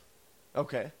belt.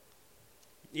 Okay.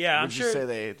 Yeah, I'm sure. Would you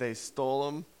say they stole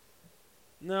them?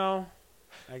 No,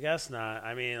 I guess not.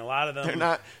 I mean, a lot of them. They're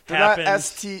not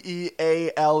Stealer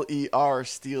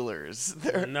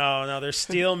Steelers. No, they're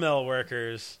steel mill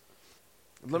workers.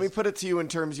 Let me put it to you in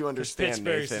terms you understand,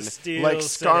 Nathan. Steel like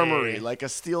Skarmory, City. like a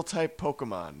steel type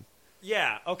Pokemon.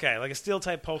 Yeah, okay, like a steel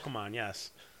type Pokemon.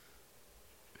 Yes.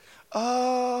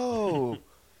 Oh.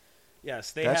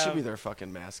 Yes, that should be their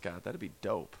fucking mascot. That'd be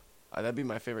dope. That'd be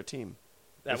my favorite team.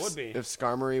 That would be. If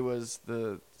Skarmory was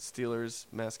the Steelers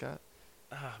mascot.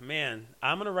 Oh, man,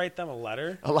 I'm going to write them a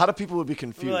letter. A lot of people would be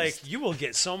confused. Like, you will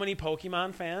get so many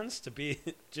Pokemon fans to be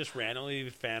just randomly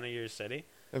a fan of your city.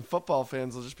 And football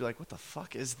fans will just be like, what the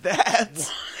fuck is that?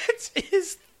 What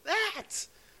is that?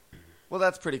 Well,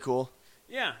 that's pretty cool.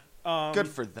 Yeah. Good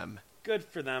for them. Good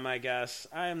for them, I guess.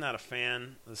 I am not a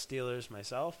fan of the Steelers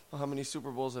myself. Well, how many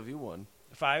Super Bowls have you won?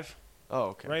 5. Oh,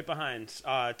 okay. Right behind.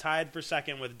 Tied for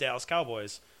second with Dallas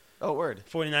Cowboys. Oh, word.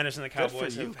 49ers and the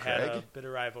Cowboys have had a bit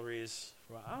of rivalries.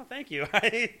 Oh, thank you.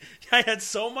 I had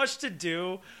so much to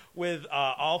do with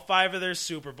all 5 of their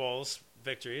Super Bowls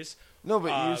victories. No,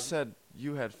 but you said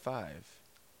you had 5.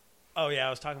 Oh, yeah, I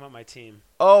was talking about my team.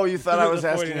 Oh, you thought I was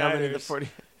asking how many of the 40...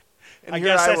 And I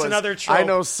guess that's another trope. I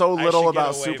know so little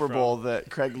about Super Bowl that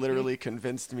Craig literally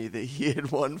convinced me that he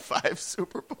had won 5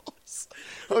 Super Bowls.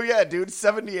 Oh, yeah, dude,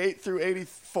 78 through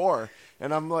 84.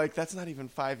 And I'm like, that's not even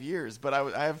 5 years. But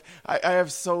I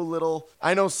have so little.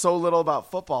 I know so little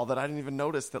about football that I didn't even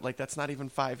notice that, that's not even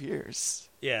 5 years.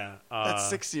 Yeah. That's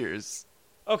 6 years.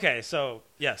 Okay, so,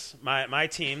 yes, my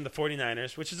team, the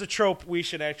 49ers, which is a trope we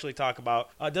should actually talk about.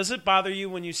 Does it bother you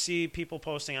when you see people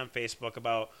posting on Facebook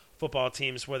about football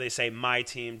teams where they say, my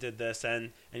team did this,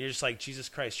 and you're just like, Jesus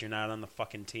Christ, you're not on the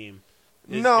fucking team?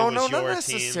 No, not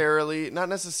necessarily. Not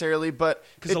necessarily, but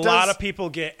because a lot of people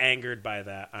get angered by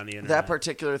that on the internet. That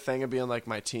particular thing of being like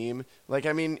my team,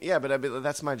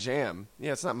 that's my jam.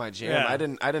 Yeah, it's not my jam. Yeah.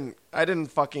 I didn't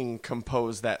fucking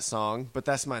compose that song, but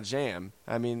that's my jam.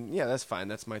 I mean, yeah, that's fine.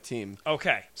 That's my team.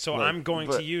 Okay, so I'm going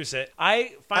to use it.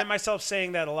 I find myself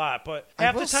saying that a lot, but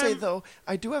half the time, I will say though,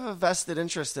 I do have a vested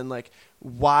interest in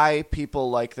why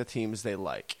people like the teams they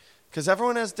like. Because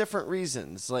everyone has different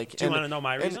reasons. Do you want to know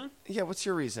my reason? Yeah, what's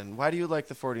your reason? Why do you like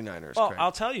the 49ers, Well, Craig?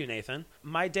 I'll tell you, Nathan.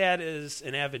 My dad is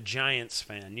an avid Giants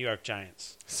fan, New York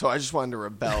Giants. So I just wanted to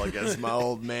rebel against my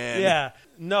old man. Yeah.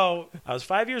 No, I was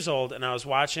 5 years old, and I was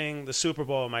watching the Super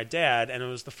Bowl with my dad, and it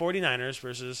was the 49ers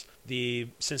versus the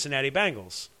Cincinnati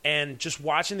Bengals. And just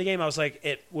watching the game, I was like,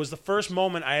 it was the first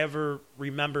moment I ever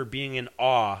remember being in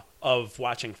awe of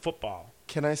watching football.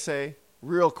 Can I say,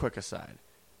 real quick aside,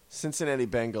 Cincinnati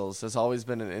Bengals has always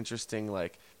been an interesting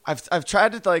I've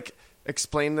tried to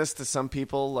explain this to some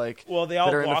people that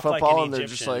are into football and they're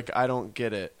just like, I don't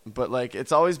get it. But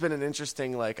it's always been an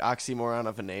interesting oxymoron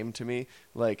of a name to me.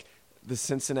 The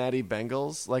Cincinnati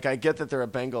Bengals. I get that they're a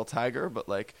Bengal tiger, but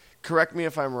correct me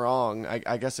if I'm wrong.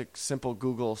 I guess a simple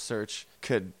Google search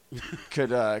could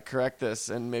correct this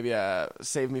and maybe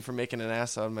save me from making an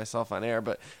ass out of myself on air.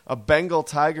 But a Bengal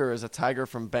tiger is a tiger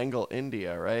from Bengal,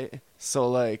 India, right?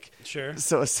 So sure.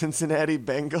 So a Cincinnati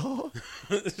Bengal.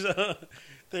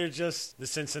 They're just the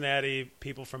Cincinnati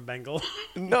people from Bengal.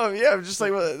 No, yeah, I'm just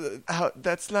like, well,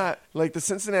 that's not, like, the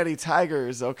Cincinnati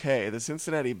Tigers, okay. The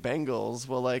Cincinnati Bengals,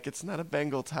 well, like, it's not a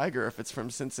Bengal tiger if it's from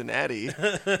Cincinnati.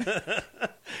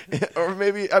 Or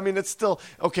maybe, I mean, it's still,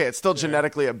 okay, it's still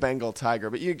genetically a Bengal tiger,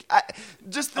 but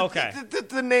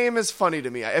the name is funny to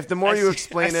me. If the more you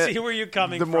explain it, see where you're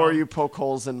coming the from. more you poke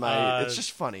holes in my, it's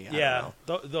just funny. I don't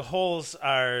know. The holes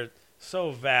are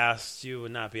so vast you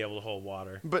would not be able to hold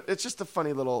water. But it's just a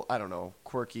funny little, I don't know,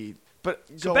 quirky. But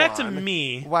so back to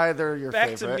me. Why they're your favorite?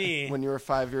 Back to me. When you were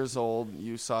 5 years old,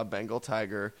 you saw a Bengal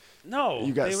tiger. No.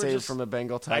 You got saved from a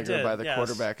Bengal tiger by the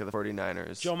quarterback of the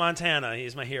 49ers. Joe Montana.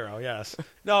 He's my hero, yes.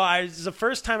 No, it's the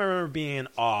first time I remember being in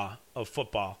awe of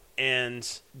football. And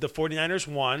the 49ers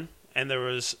won, and there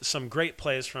was some great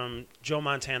plays from Joe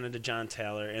Montana to John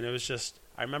Taylor. And it was just...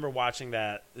 I remember watching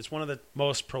that. It's one of the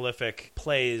most prolific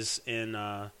plays in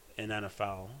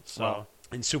NFL,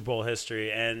 in Super Bowl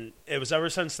history. And it was ever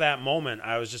since that moment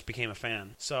I just became a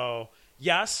fan. So,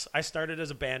 yes, I started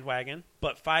as a bandwagon,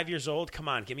 but 5 years old, come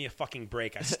on, give me a fucking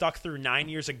break. I stuck through 9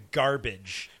 years of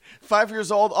garbage. 5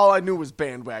 years old, all I knew was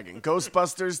bandwagon.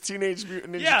 Ghostbusters, Teenage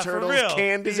Mutant Ninja Turtles,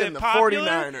 Candy, and the popular?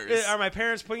 49ers. Are my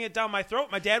parents putting it down my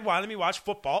throat? My dad wanted me to watch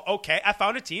football. Okay, I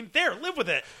found a team. There, live with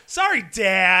it. Sorry,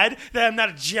 Dad, that I'm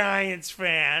not a Giants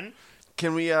fan.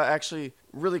 Can we actually,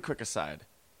 really quick aside.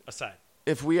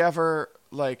 If we ever,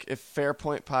 like, if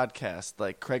Fairpoint Podcast,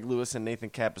 like Craig Lewis and Nathan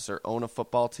Capisser own a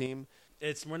football team.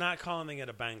 We're not calling it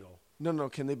a Bengal. No,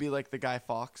 can they be like the Guy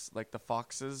Fawkes, like the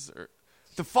Foxes? Or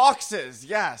the Foxes,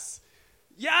 yes.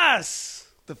 Yes!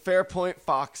 The Fairpoint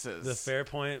Foxes. The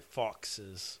Fairpoint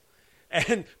Foxes.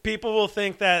 And people will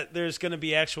think that there's going to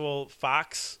be actual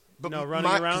fox running around.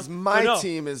 Because my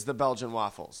team is the Belgian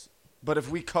Waffles. But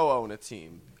if we co-own a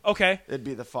team, it'd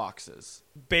be the Foxes.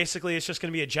 Basically, it's just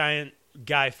going to be a giant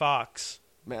Guy Fawkes.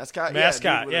 Mascot,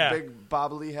 with a big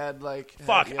bobbly head, like...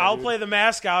 I'll play the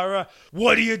mascot.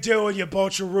 What are you doing, you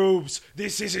bunch of rubes?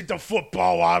 This isn't the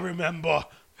football I remember.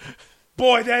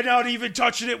 Boy, they're not even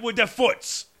touching it with their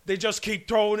foots. They just keep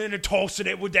throwing it and tossing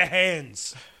it with their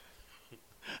hands.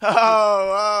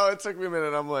 Oh, it took me a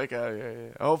minute. I'm like,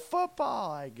 oh,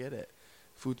 football, I get it.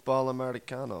 Football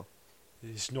Americano.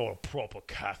 It's not a proper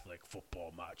Catholic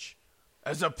football match.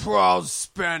 As a proud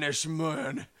Spanish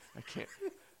man,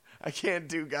 I can't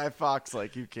do Guy Fawkes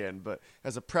like you can, but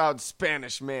as a proud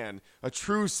Spanish man, a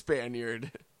true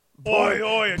Spaniard, born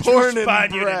true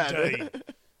Spaniard indeed.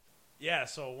 Yeah,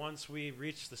 so once we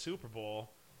reach the Super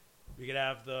Bowl, we could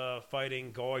have the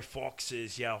fighting Guy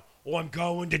Fawkes yell, I'm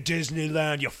going to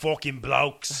Disneyland, you fucking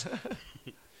blokes.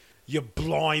 You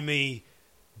blimey,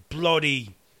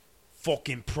 bloody,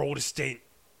 fucking Protestant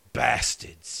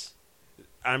bastards.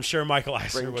 I'm sure Michael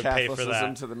Eisner would pay for that. Bring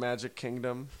Catholicism to the Magic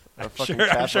Kingdom. I'm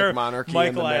sure monarchy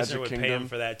Michael in the Eisner Magic would Kingdom. pay him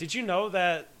for that. Did you know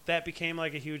that became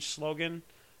like a huge slogan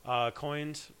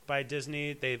coined by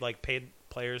Disney? They like paid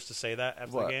players to say that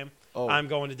after the game. Oh. I'm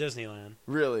going to Disneyland.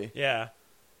 Really? Yeah.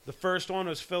 The first one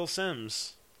was Phil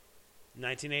Simms,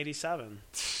 1987.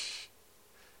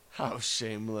 How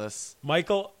shameless.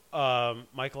 Michael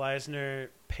Eisner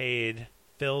paid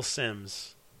Phil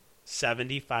Simms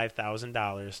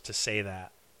 $75,000 to say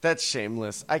that. That's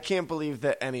shameless. I can't believe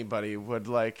that anybody would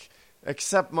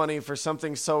accept money for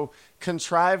something so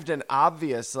contrived and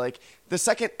obvious. Like, the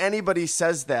second anybody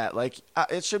says that,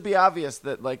 it should be obvious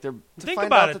that they're think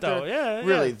about it though.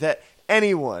 Yeah. That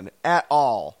anyone at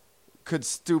all could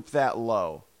stoop that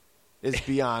low is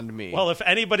beyond me. Well, if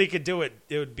anybody could do it,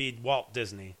 it would be Walt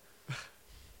Disney.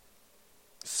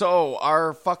 So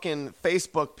our fucking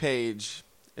Facebook page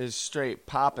is straight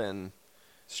popping.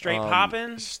 Straight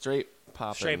popping? Straight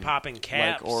popping. Straight popping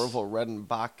caps. Like Orville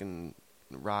Redenbacher and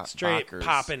straight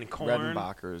popping corn.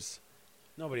 Redenbachers.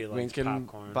 Nobody likes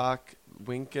popcorn.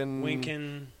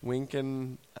 Winkin.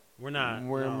 We're not.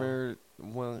 Warner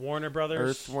Brothers.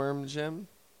 Earthworm Jim.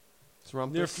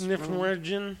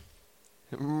 Nifnwergen.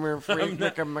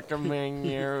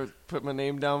 Put my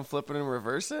name down, flip it, and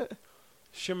reverse it?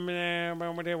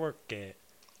 Work it.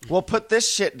 Well, put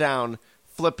this shit down,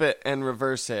 flip it, and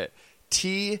reverse it.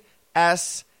 TSADTN.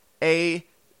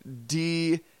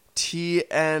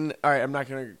 All right, I'm not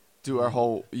going to do our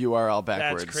whole URL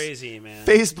backwards. That's crazy, man.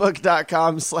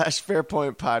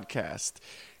 Facebook.com/Fairpoint Podcast.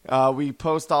 We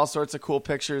post all sorts of cool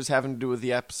pictures having to do with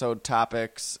the episode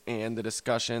topics and the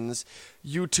discussions,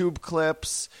 YouTube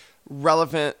clips,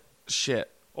 relevant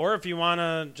shit. Or if you want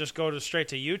to just go straight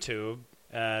to YouTube,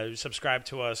 subscribe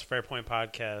to us, Fairpoint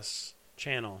Podcast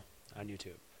channel on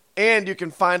YouTube. And you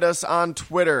can find us on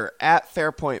Twitter at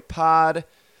Fairpoint Pod.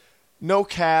 No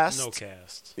cast. No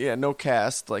cast. Yeah, no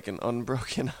cast, like an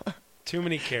unbroken heart. Too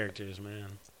many characters,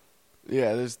 man.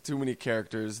 Yeah, there's too many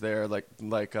characters there,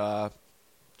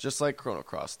 just like Chrono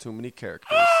Cross, too many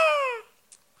characters.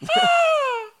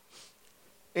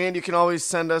 And you can always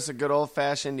send us a good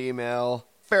old-fashioned email,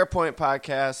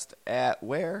 fairpointpodcast at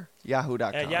where?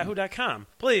 Yahoo.com. At yahoo.com.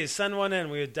 Please send one in.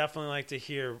 We would definitely like to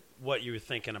hear what you were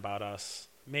thinking about us.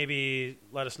 Maybe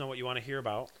let us know what you want to hear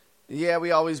about. Yeah,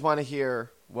 we always want to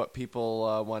hear what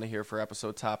people want to hear for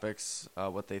episode topics,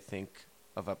 what they think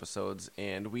of episodes.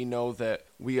 And we know that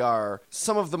we are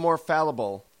some of the more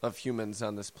fallible of humans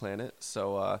on this planet.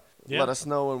 So let us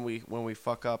know when we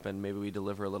fuck up and maybe we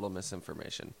deliver a little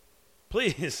misinformation.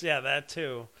 Please, yeah, that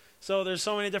too. So there's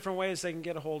so many different ways they can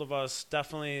get a hold of us.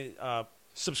 Definitely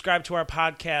subscribe to our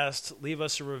podcast. Leave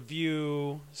us a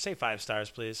review. Say 5 stars,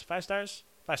 please. 5 stars?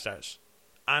 5 stars.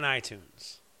 On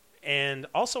iTunes. And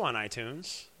also on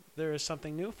iTunes, there is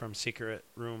something new from Secret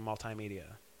Room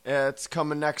Multimedia. It's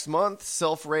coming next month.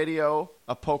 Sylph Radio,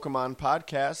 a Pokemon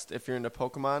podcast. If you're into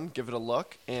Pokemon, give it a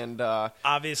look. And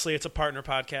obviously, it's a partner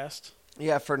podcast.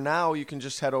 Yeah, for now, you can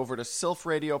just head over to Sylph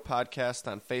Radio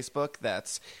Podcast on Facebook.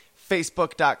 That's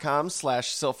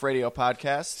facebook.com/Sylph Radio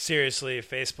Podcast. Seriously,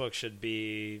 Facebook should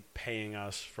be paying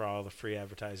us for all the free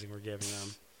advertising we're giving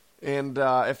them. And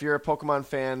if you're a Pokemon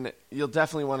fan, you'll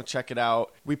definitely want to check it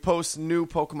out. We post new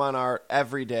Pokemon art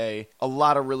every day. A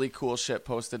lot of really cool shit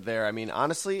posted there. I mean,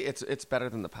 honestly, it's better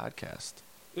than the podcast.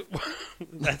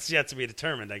 That's yet to be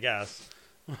determined, I guess.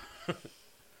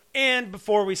 And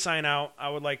before we sign out, I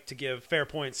would like to give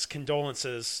Fairpoint's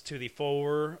condolences to the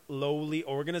 4 lowly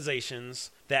organizations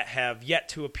that have yet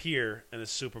to appear in the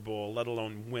Super Bowl, let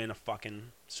alone win a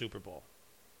fucking Super Bowl.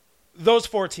 Those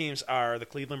 4 teams are the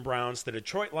Cleveland Browns, the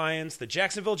Detroit Lions, the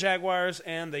Jacksonville Jaguars,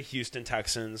 and the Houston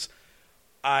Texans.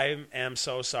 I am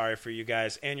so sorry for you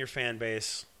guys and your fan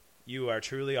base. You are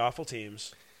truly awful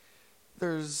teams.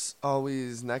 There's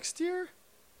always next year?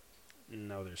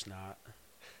 No, there's not.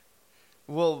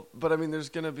 Well, but I mean, there's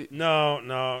going to be...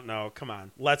 No. Come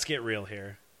on. Let's get real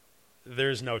here.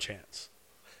 There's no chance.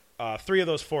 3 of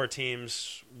those 4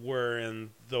 teams were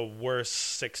in the worst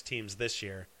 6 teams this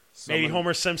year. Maybe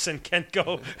Homer Simpson can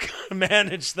go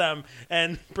manage them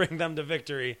and bring them to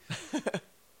victory.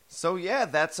 So yeah,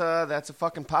 that's a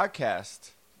fucking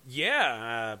podcast.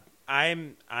 Yeah,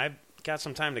 I've got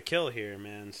some time to kill here,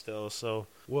 man. Still, so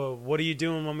what are you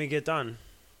doing when we get done?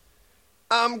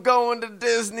 I'm going to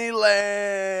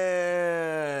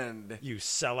Disneyland. You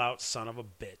sellout son of a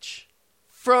bitch.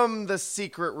 From the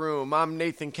Secret Room, I'm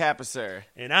Nathan Capisser.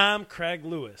 And I'm Craig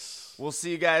Lewis. We'll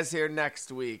see you guys here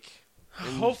next week.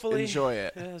 Hopefully. Enjoy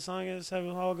it. As long as it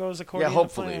all goes according to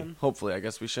plan. Hopefully. I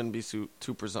guess we shouldn't be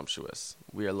too presumptuous.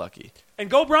 We are lucky. And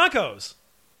go Broncos!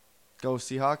 Go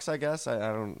Seahawks, I guess. I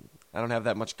don't have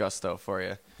that much gusto for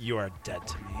you. You are dead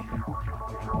to me.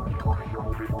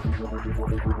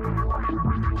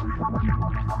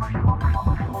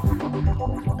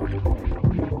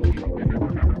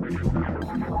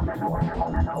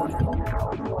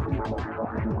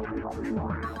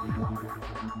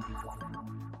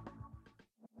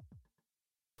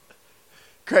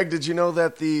 Craig, did you know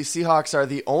that the Seahawks are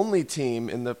the only team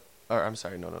in the... I'm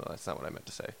sorry, no, that's not what I meant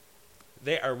to say.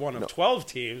 They are one of 12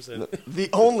 teams. The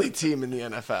only team in the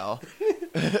NFL.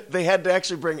 They had to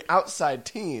actually bring outside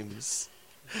teams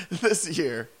this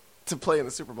year to play in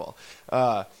the Super Bowl.